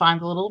got to find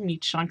the little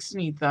meat chunks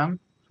and eat them.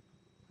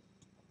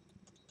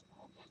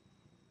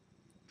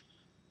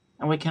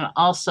 And we can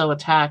also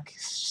attack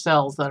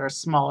cells that are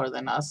smaller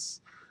than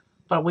us.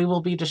 But we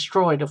will be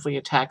destroyed if we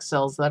attack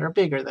cells that are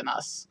bigger than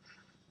us.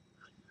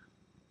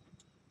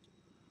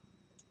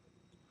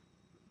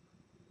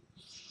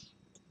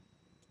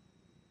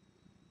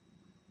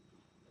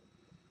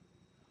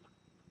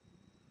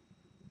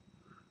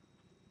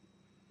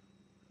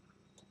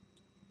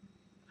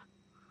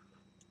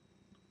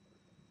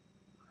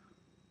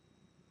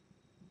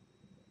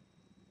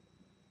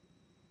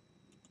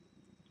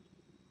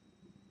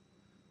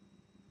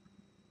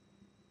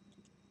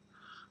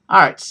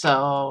 Alright,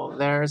 so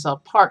there's a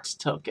parts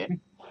token.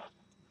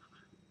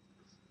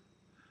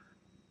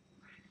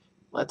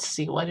 Let's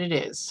see what it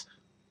is.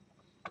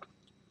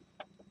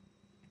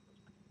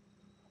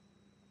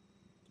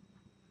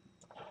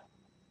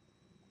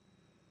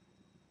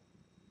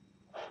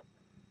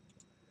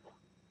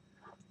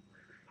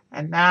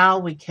 And now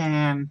we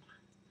can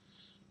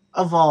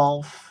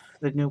evolve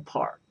the new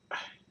part.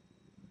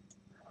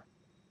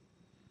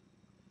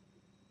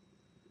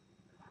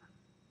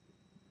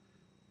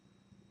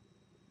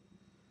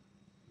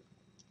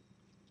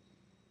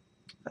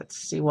 Let's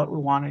see what we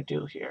want to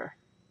do here.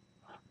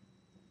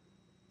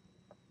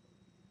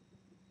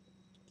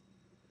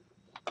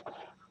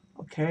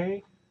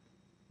 Okay.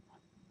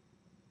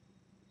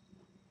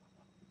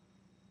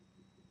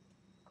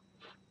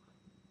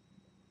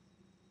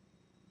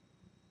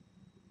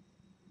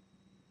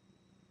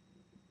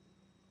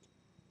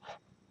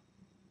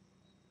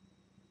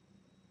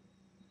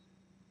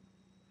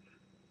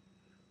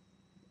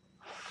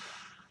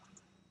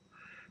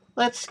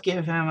 Let's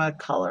give him a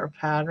color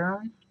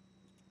pattern.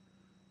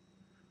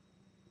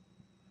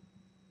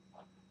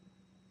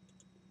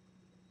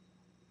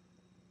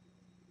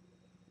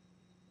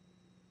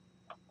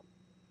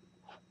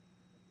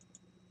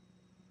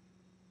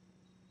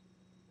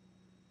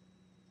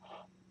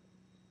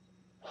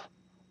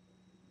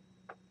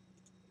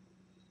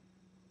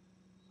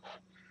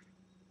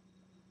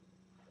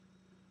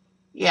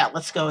 Yeah,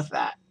 let's go with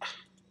that.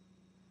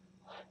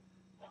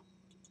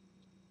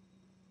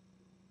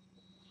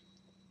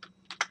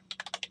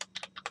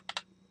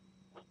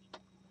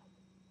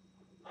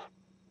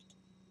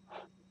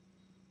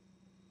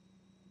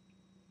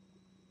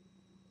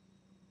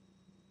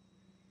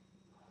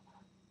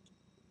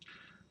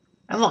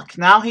 And look,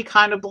 now he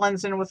kind of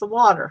blends in with the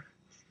water.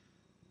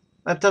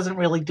 That doesn't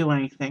really do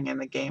anything in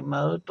the game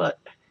mode,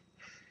 but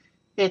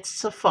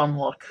it's a fun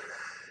look.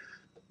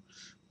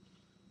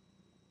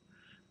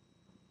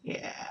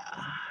 Yeah.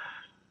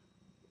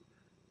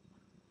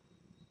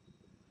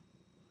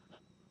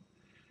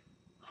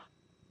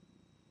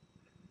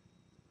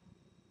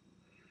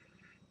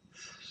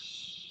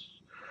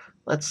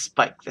 Let's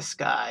spike this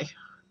guy.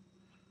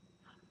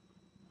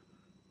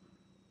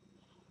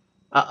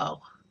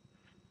 Uh-oh.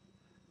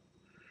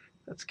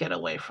 Let's get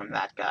away from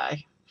that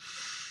guy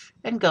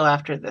and go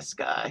after this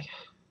guy.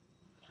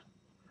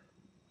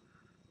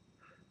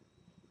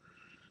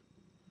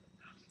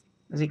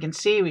 As you can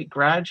see, we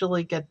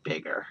gradually get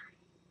bigger.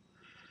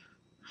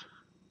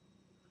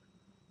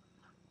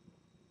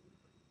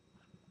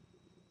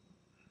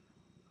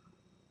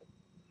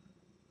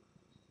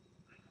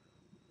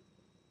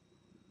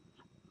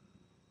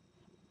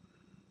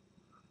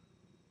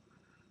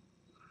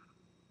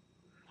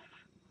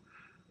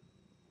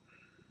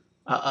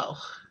 Uh-oh.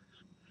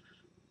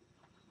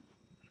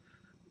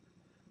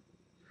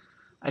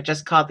 I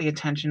just caught the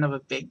attention of a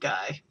big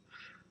guy.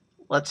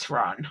 Let's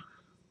run.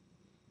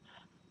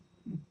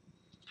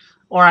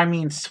 Or I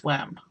mean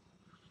swim.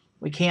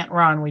 We can't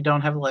run, we don't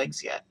have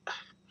legs yet.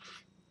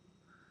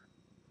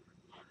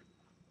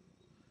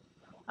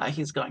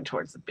 He's going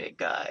towards the big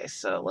guy,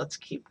 so let's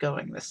keep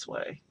going this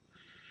way.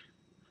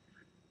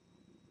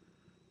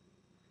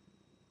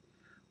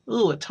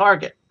 Ooh, a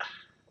target.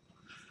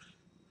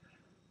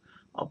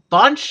 A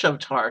bunch of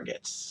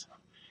targets.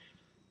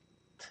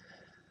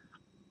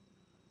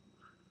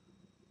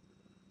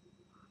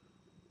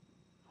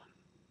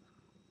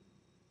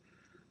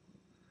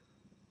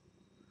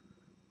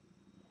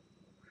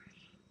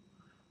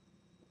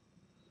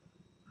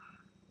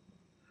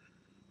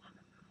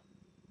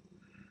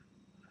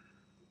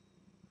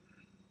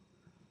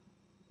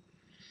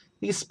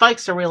 These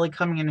spikes are really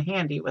coming in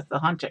handy with the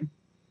hunting.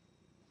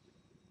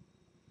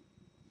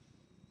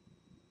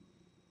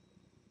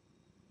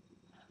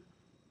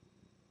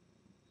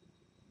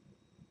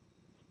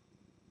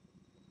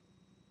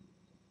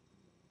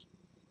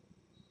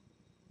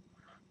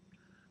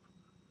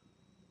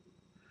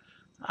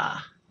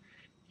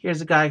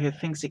 Here's a guy who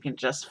thinks he can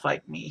just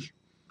fight me.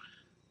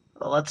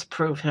 Well, let's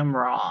prove him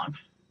wrong.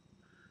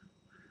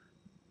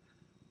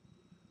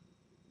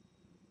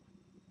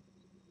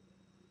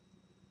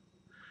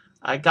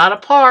 I got a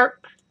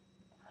part.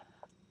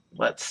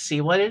 Let's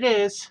see what it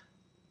is.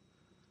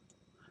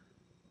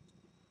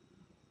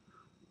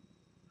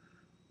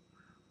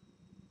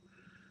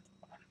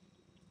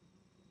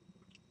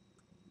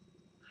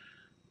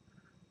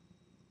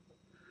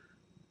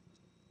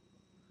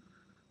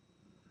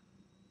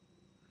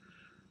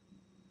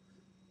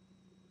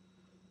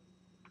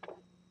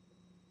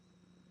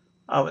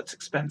 Oh, it's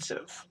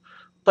expensive.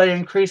 But it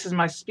increases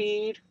my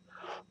speed.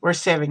 We're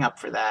saving up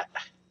for that.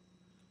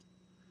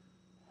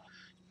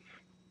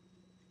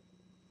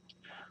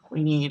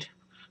 We need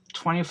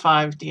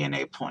 25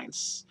 DNA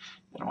points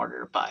in order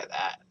to buy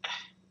that.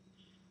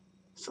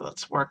 So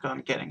let's work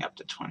on getting up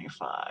to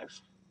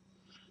 25.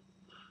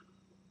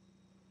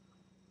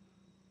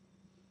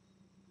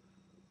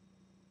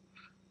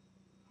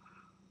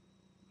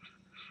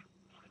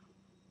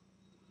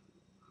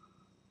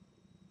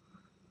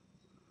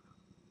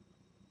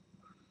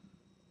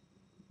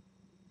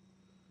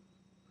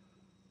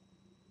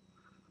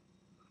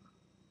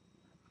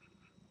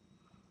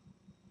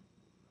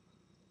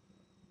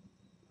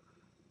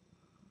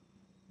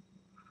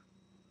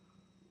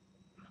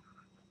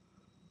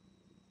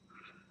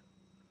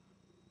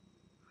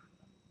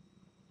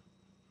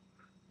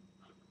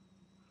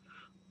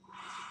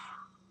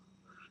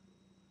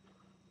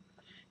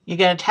 You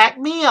gonna attack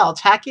me, I'll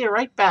attack you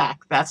right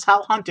back. That's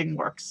how hunting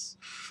works.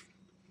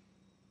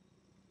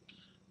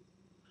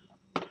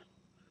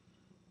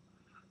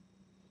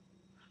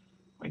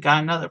 We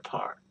got another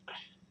part.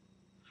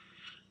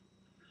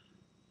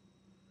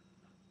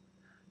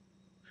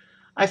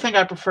 I think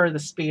I prefer the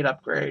speed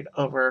upgrade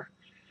over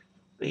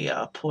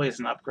the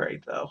poison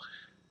upgrade, though.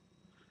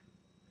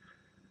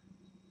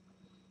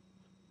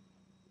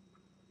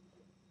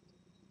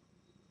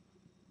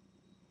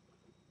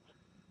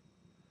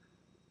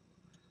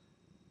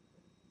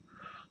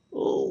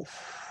 Ooh.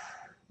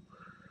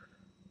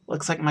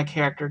 Looks like my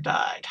character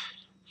died.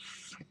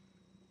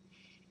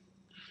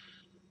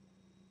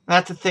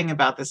 That's the thing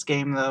about this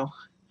game, though.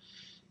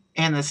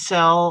 In the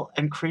cell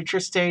and creature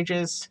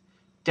stages,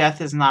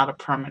 death is not a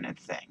permanent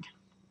thing.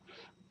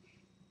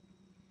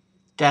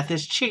 Death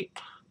is cheap.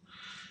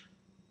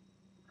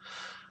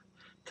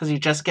 Because you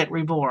just get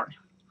reborn.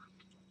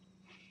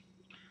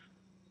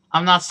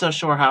 I'm not so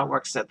sure how it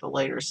works at the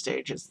later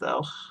stages,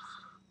 though.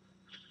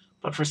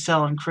 But for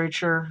cell and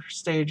creature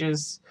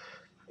stages,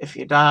 if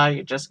you die,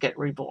 you just get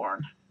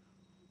reborn.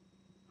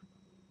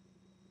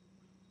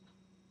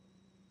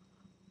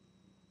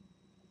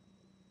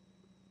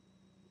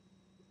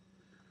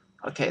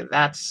 Okay,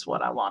 that's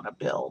what I want to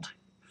build.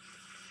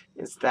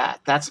 Is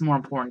that. That's more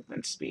important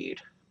than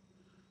speed.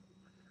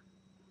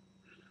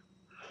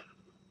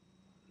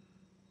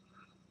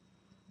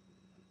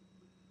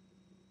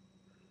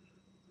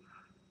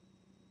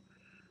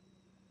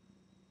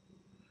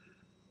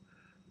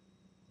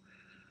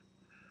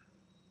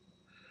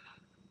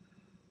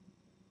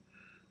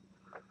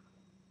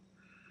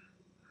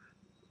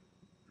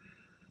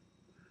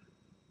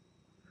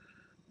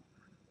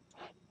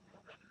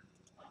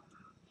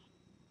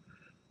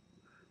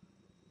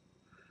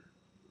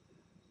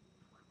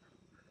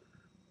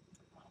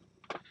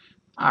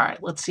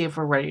 Alright, let's see if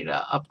we're ready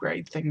to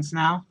upgrade things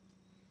now.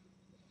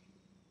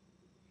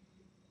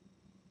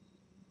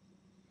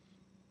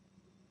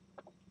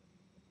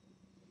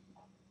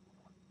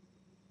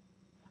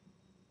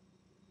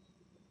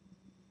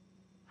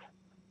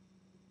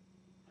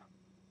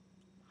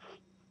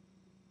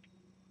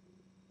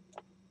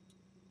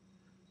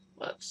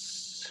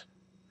 Let's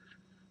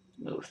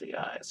move the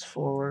eyes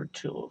forward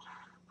to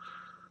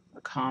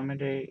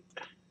accommodate.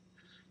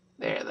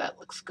 There, that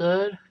looks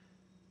good.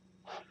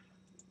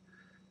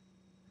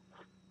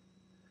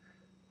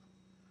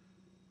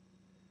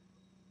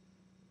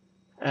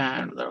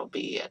 And there'll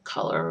be a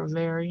color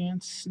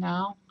variance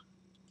now.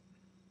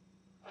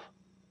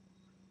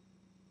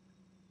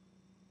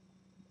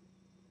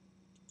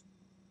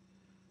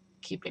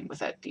 Keeping with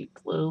that deep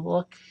blue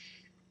look.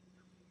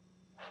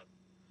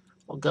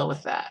 We'll go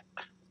with that.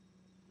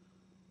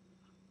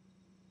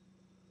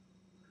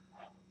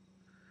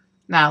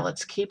 Now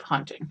let's keep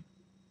hunting.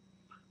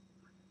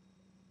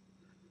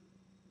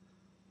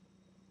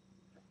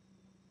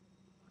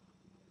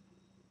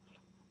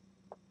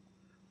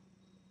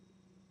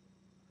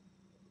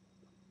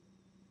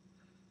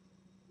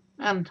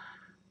 And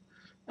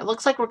it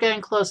looks like we're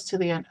getting close to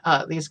the end.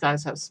 These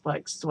guys have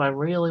spikes. Do I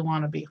really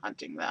want to be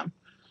hunting them?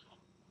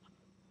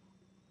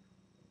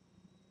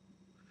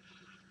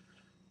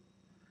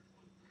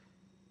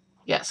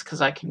 Yes,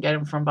 because I can get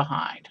him from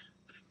behind.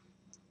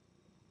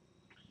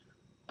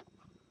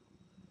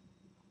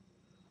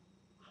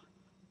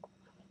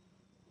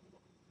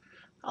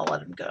 I'll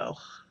let him go.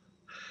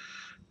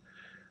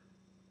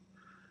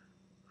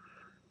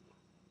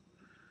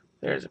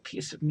 There's a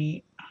piece of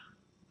meat.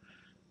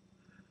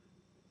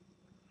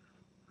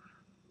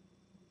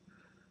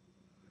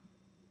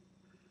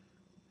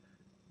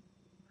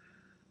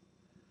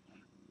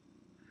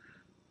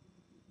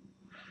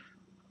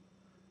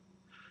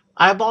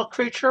 Eyeball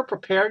creature,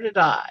 prepare to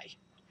die.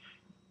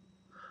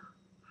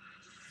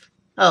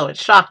 Oh, it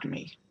shocked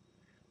me.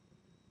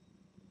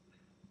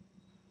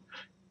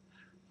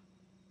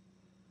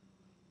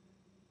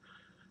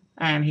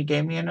 And he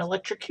gave me an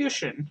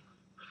electrocution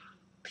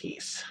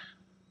piece.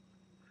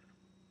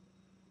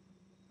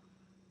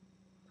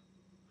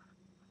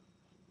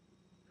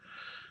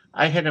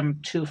 I hit him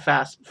too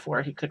fast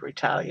before he could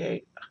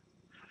retaliate.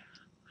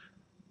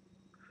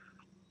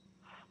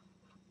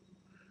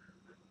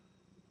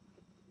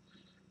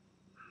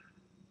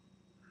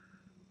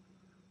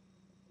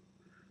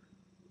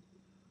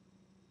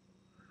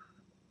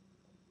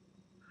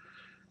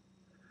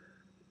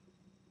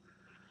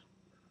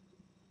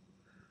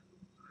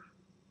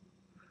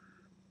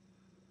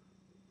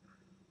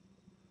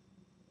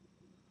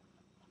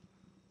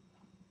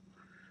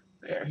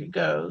 There he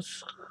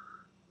goes.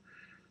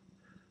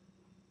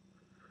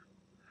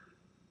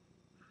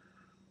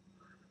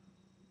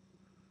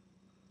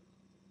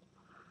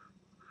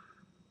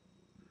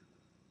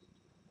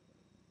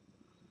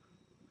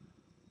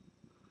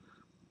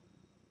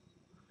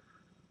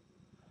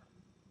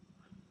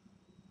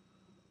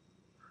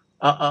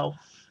 Uh-oh.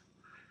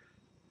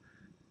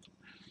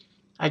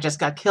 I just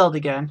got killed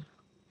again.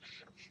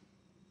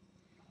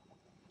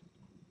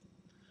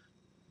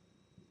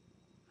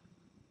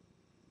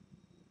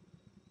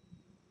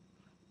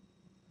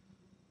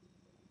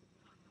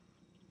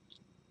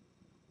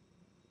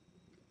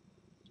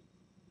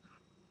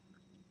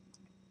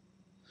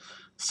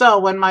 So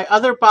when my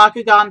other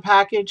Bakugan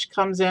package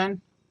comes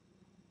in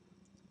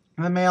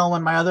the mail,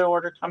 when my other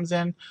order comes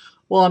in,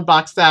 we'll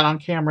unbox that on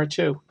camera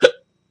too.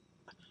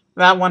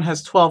 That one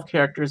has 12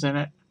 characters in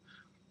it.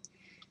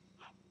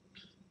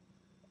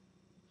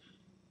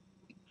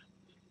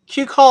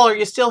 Q Cole, are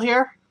you still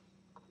here?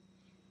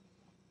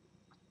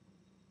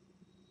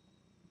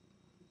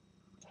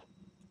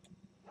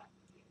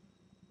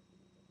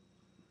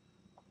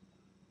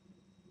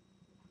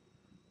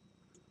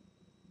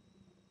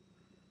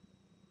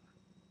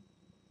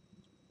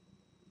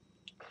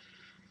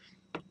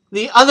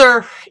 The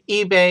other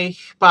eBay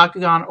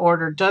Bakugan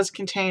order does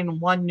contain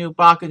one new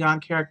Bakugan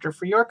character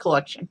for your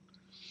collection.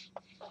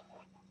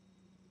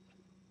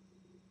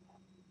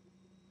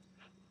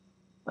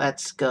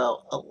 Let's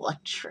go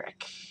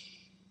electric.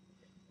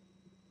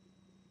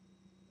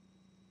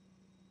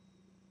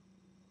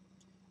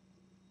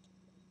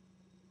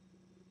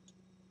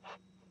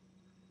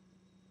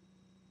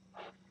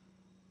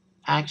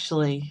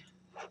 Actually,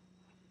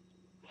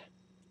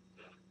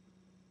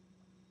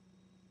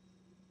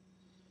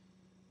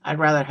 I'd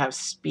rather have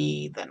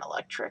speed than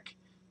electric,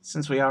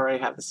 since we already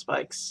have the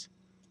spikes.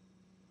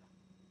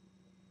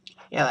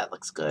 Yeah, that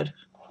looks good.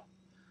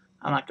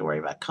 I'm not going to worry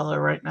about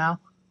color right now.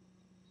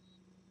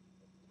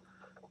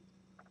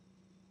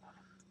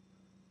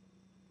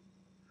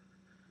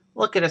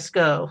 Look at us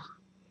go.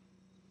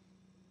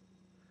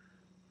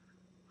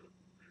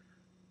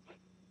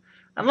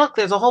 And look,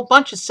 there's a whole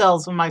bunch of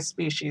cells of my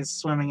species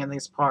swimming in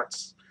these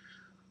parts.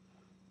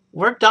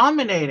 We're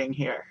dominating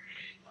here.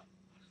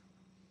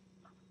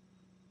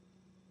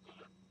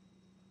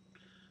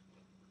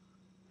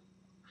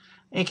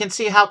 And you can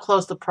see how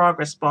close the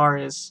progress bar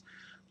is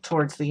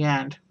towards the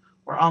end.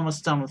 We're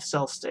almost done with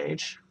cell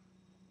stage.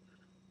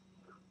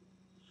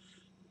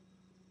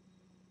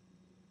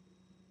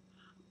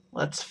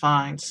 Let's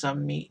find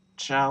some meat,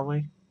 shall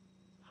we?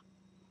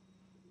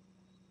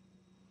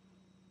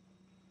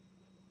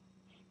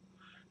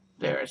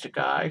 There's a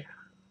guy.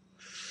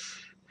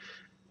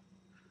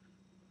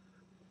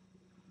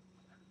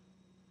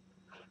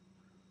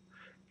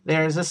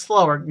 There's a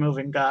slower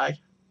moving guy.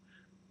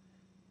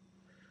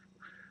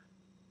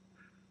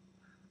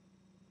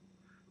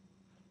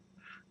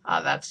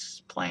 Ah,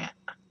 that's plant.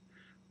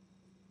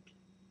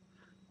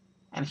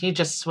 And he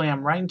just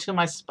swam right into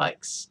my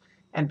spikes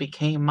and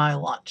became my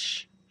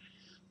lunch.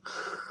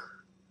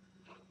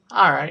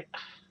 Alright.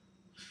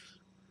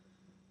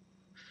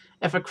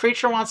 If a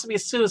creature wants to be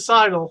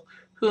suicidal,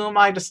 who am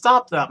I to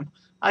stop them?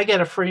 I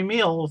get a free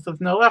meal with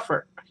no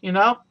effort, you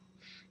know?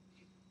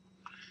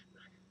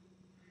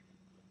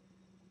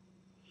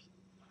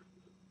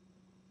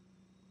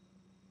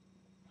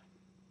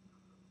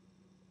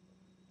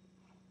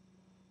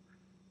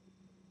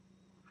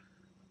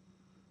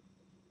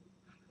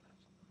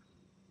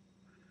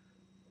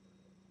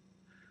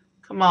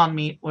 Come on,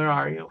 meat, where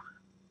are you?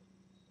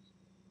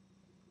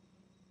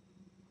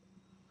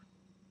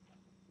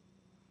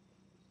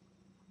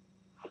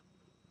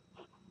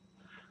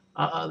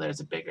 Uh-oh,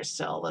 there's a bigger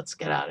cell. Let's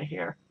get out of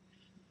here.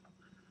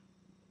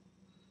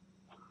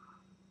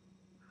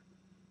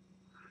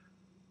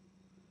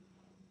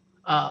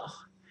 Oh,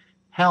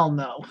 hell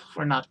no.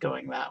 We're not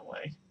going that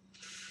way.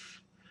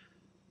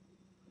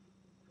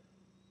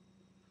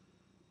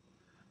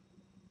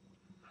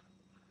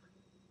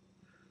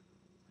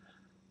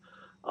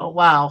 Oh,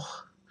 wow.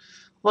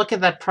 Look at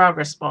that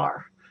progress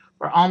bar.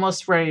 We're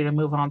almost ready to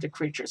move on to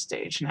creature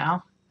stage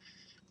now.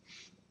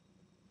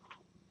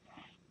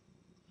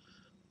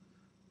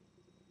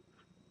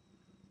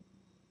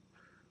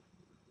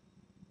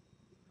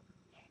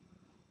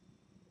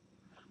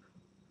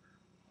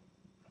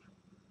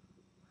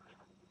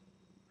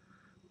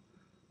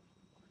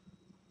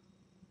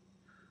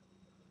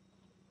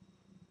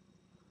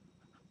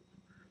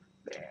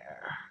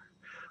 There.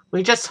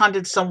 We just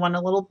hunted someone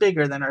a little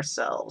bigger than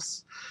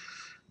ourselves.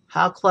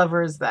 How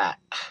clever is that?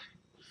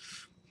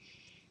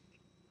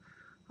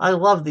 I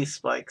love these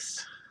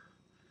spikes.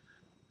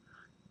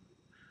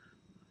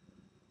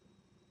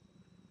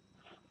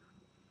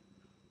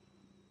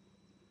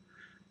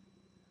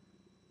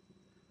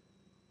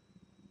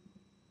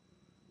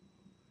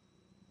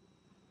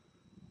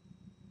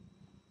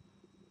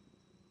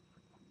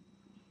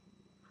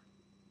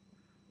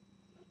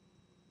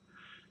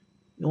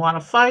 You want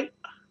to fight?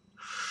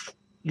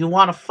 You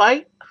want to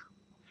fight?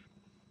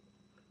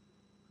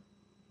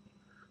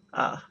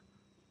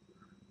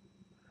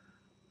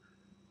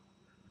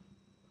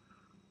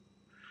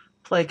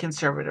 Play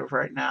conservative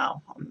right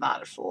now. I'm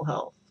not at full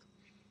health.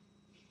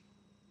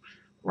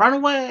 Run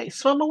away!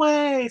 Swim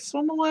away!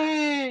 Swim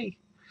away!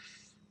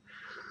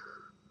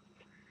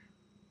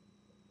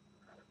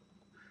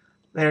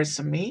 There's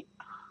some meat.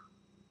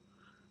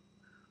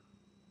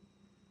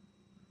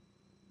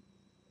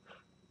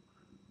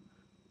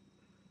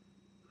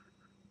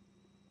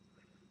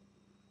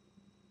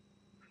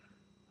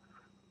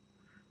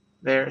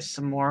 There's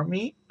some more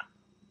meat.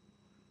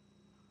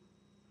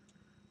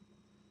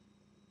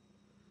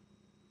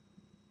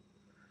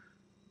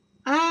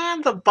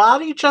 And the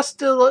body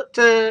just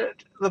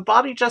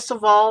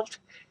evolved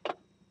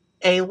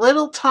a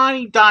little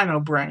tiny dino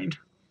brain.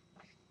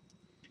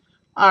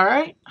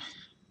 Alright.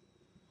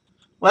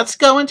 Let's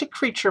go into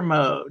creature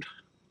mode.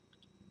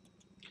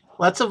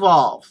 Let's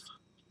evolve.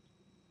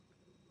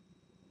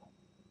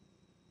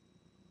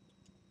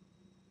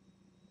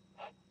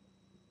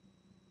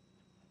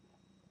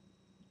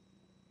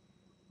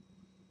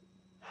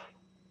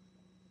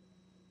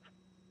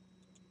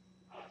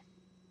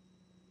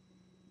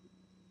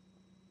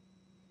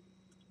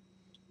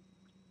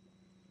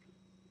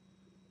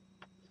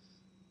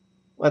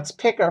 Let's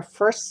pick our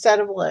first set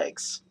of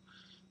legs.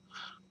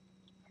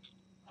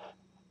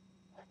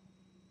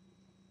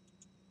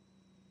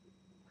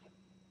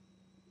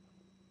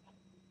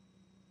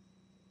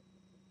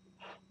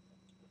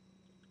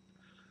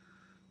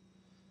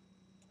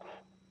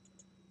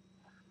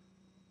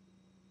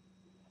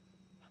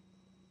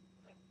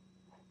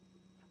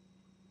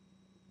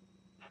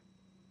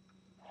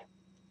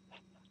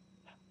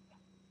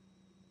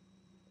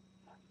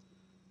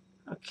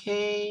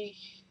 Okay.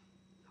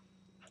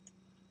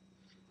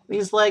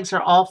 These legs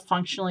are all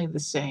functionally the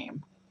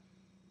same.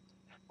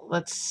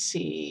 Let's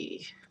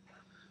see.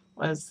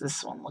 What does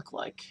this one look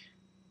like?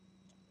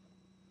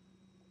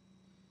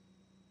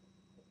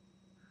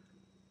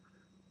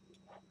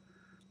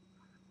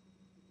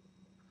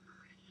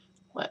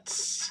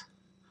 Let's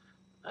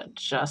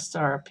adjust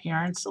our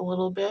appearance a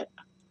little bit.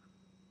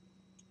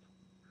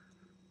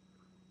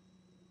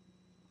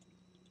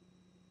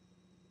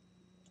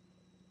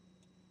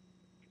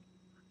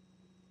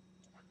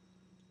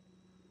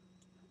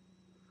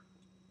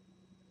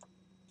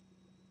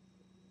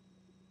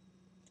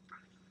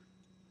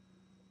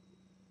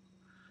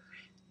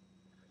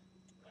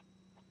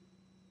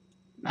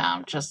 Now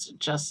I'm just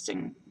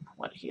adjusting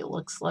what he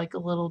looks like a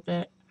little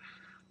bit.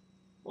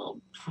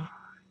 We'll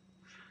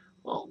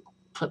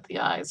put the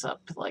eyes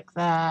up like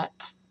that.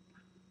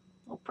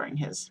 We'll bring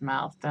his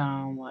mouth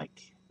down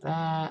like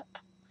that.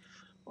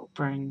 We'll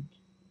bring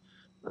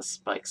the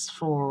spikes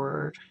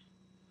forward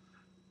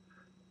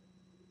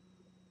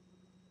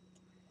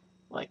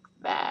like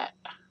that.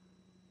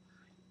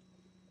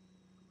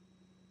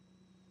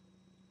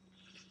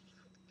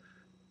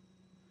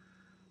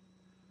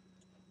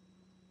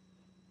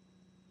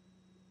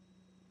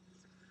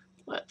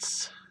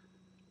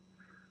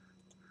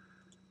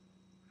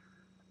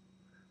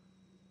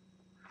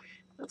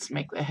 Let's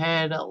make the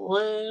head a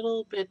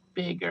little bit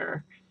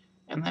bigger,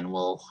 and then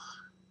we'll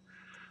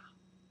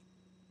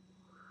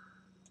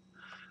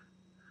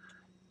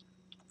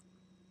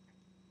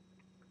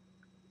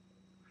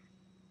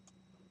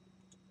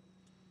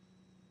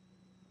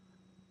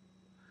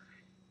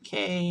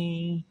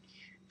okay.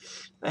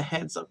 The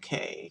head's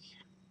okay,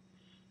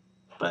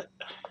 but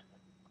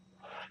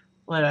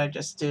what did I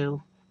just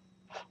do?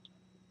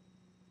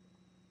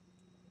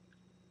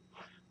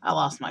 I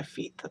lost my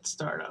feet. Let's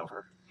start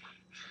over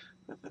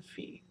with the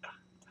feet.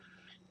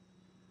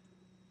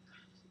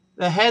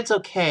 The head's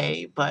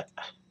okay, but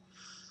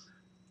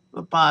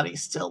the body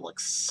still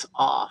looks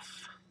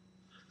off.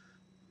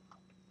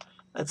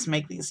 Let's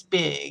make these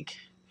big.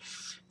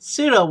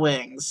 Pseudo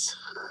wings.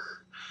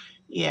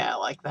 Yeah,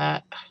 like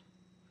that.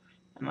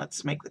 And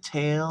let's make the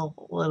tail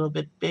a little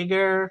bit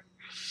bigger.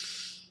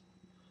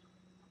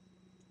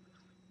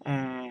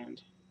 And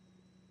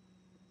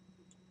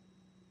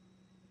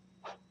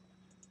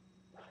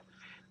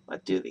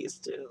what do these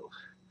do?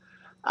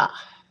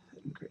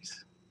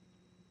 Increase.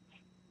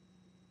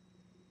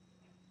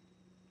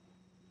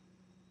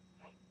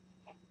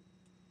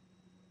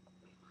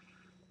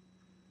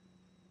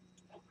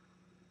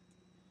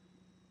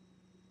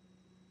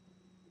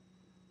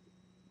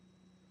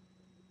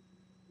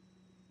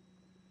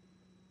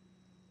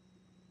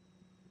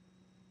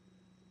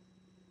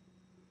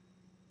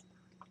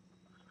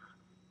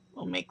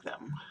 We'll make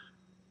them.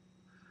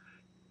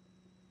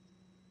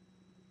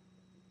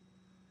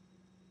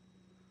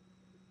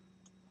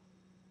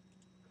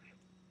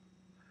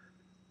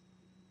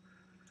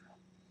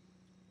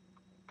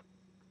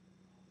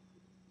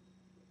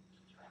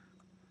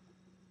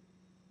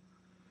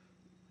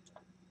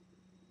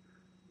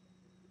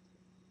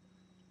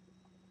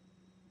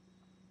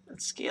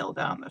 Let's scale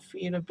down the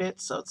feet a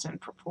bit so it's in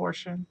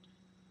proportion.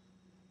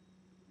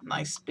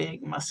 Nice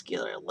big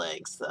muscular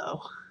legs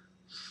though.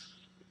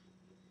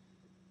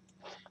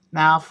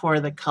 Now for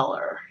the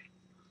color.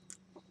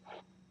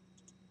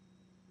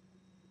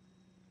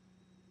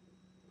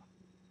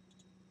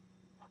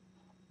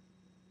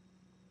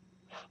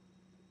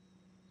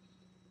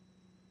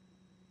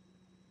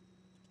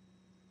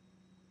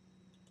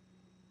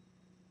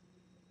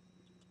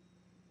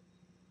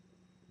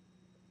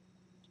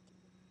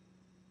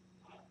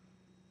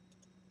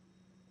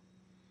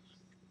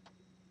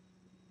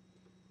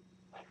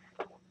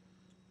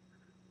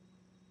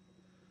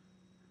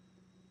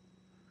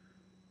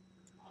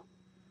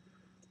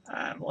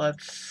 And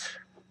let's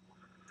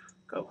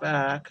go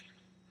back.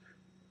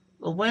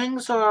 The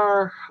wings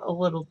are a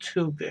little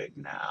too big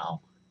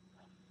now.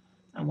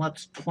 And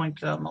let's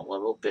point them a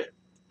little bit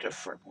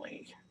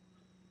differently.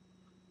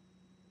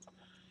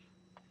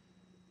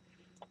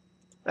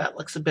 That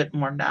looks a bit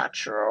more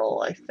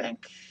natural, I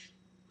think.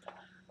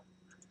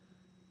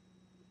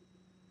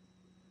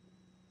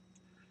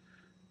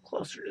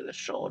 closer to the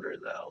shoulder,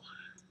 though.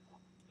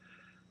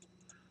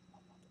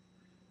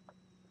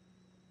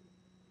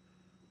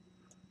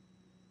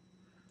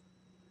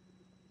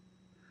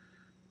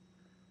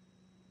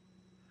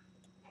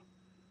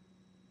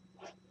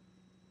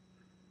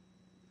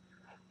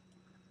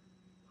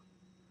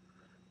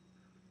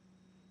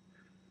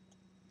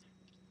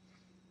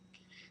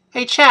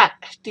 Hey, chat,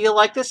 do you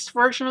like this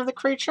version of the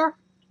creature?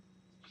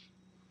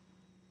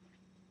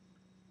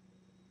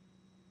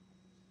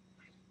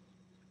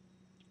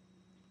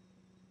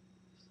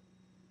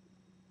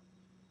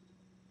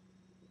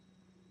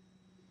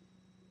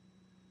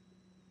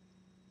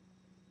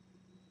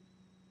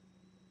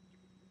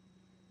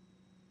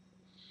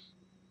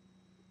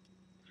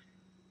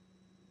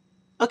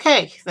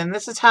 Okay, then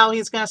this is how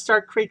he's going to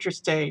start creature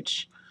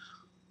stage.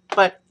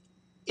 But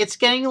it's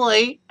getting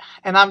late,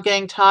 and I'm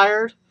getting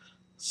tired,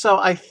 so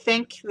I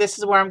think this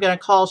is where I'm going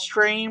to call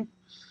stream,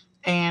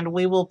 and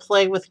we will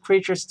play with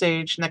creature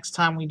stage next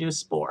time we do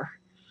Spore.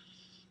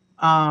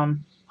 But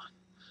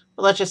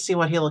let's just see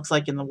what he looks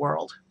like in the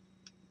world.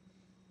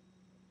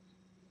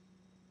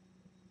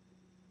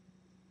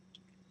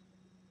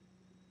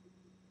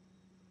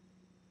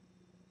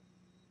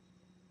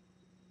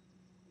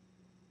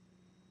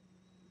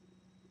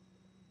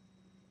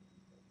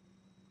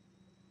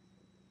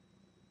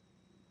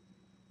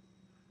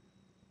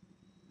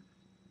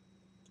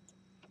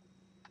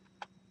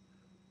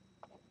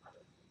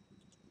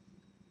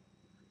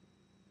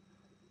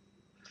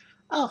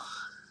 Oh.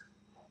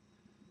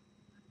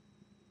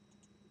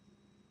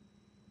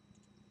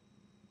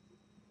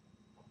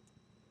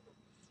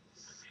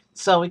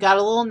 So we got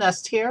a little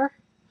nest here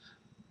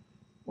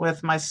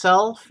with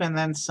myself and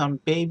then some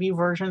baby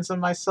versions of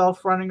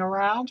myself running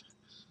around.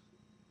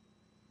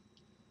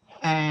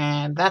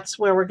 And that's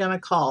where we're going to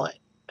call it.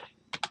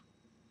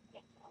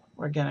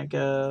 We're going to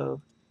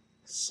go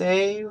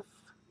save.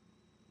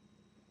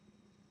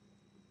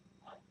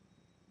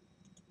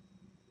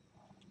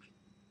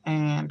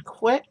 And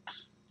quit.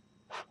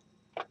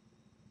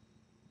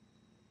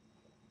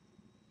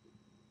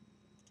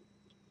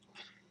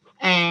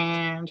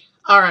 And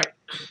all right.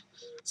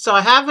 So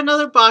I have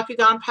another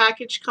Bakugan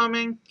package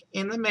coming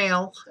in the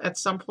mail at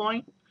some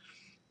point.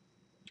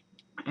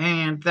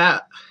 And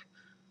that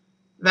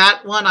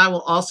one I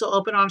will also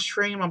open on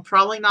stream. I'm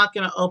probably not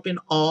going to open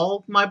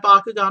all my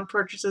Bakugan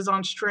purchases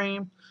on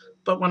stream,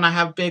 but when I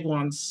have big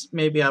ones,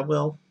 maybe I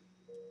will.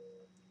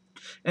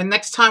 And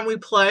next time we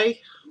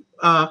play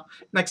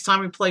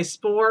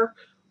Spore,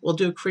 we'll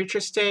do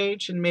creature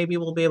stage, and maybe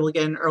we'll be able to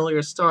get an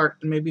earlier start,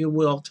 and maybe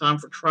we'll have time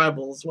for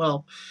tribal as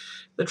well.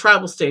 The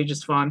tribal stage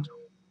is fun.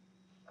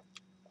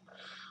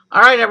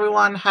 All right,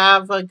 everyone,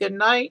 have a good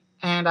night,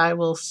 and I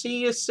will see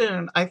you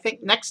soon. I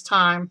think next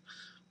time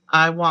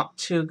I want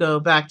to go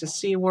back to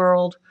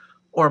SeaWorld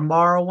or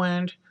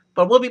Morrowind,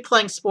 but we'll be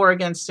playing Spore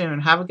again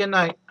soon. Have a good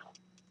night.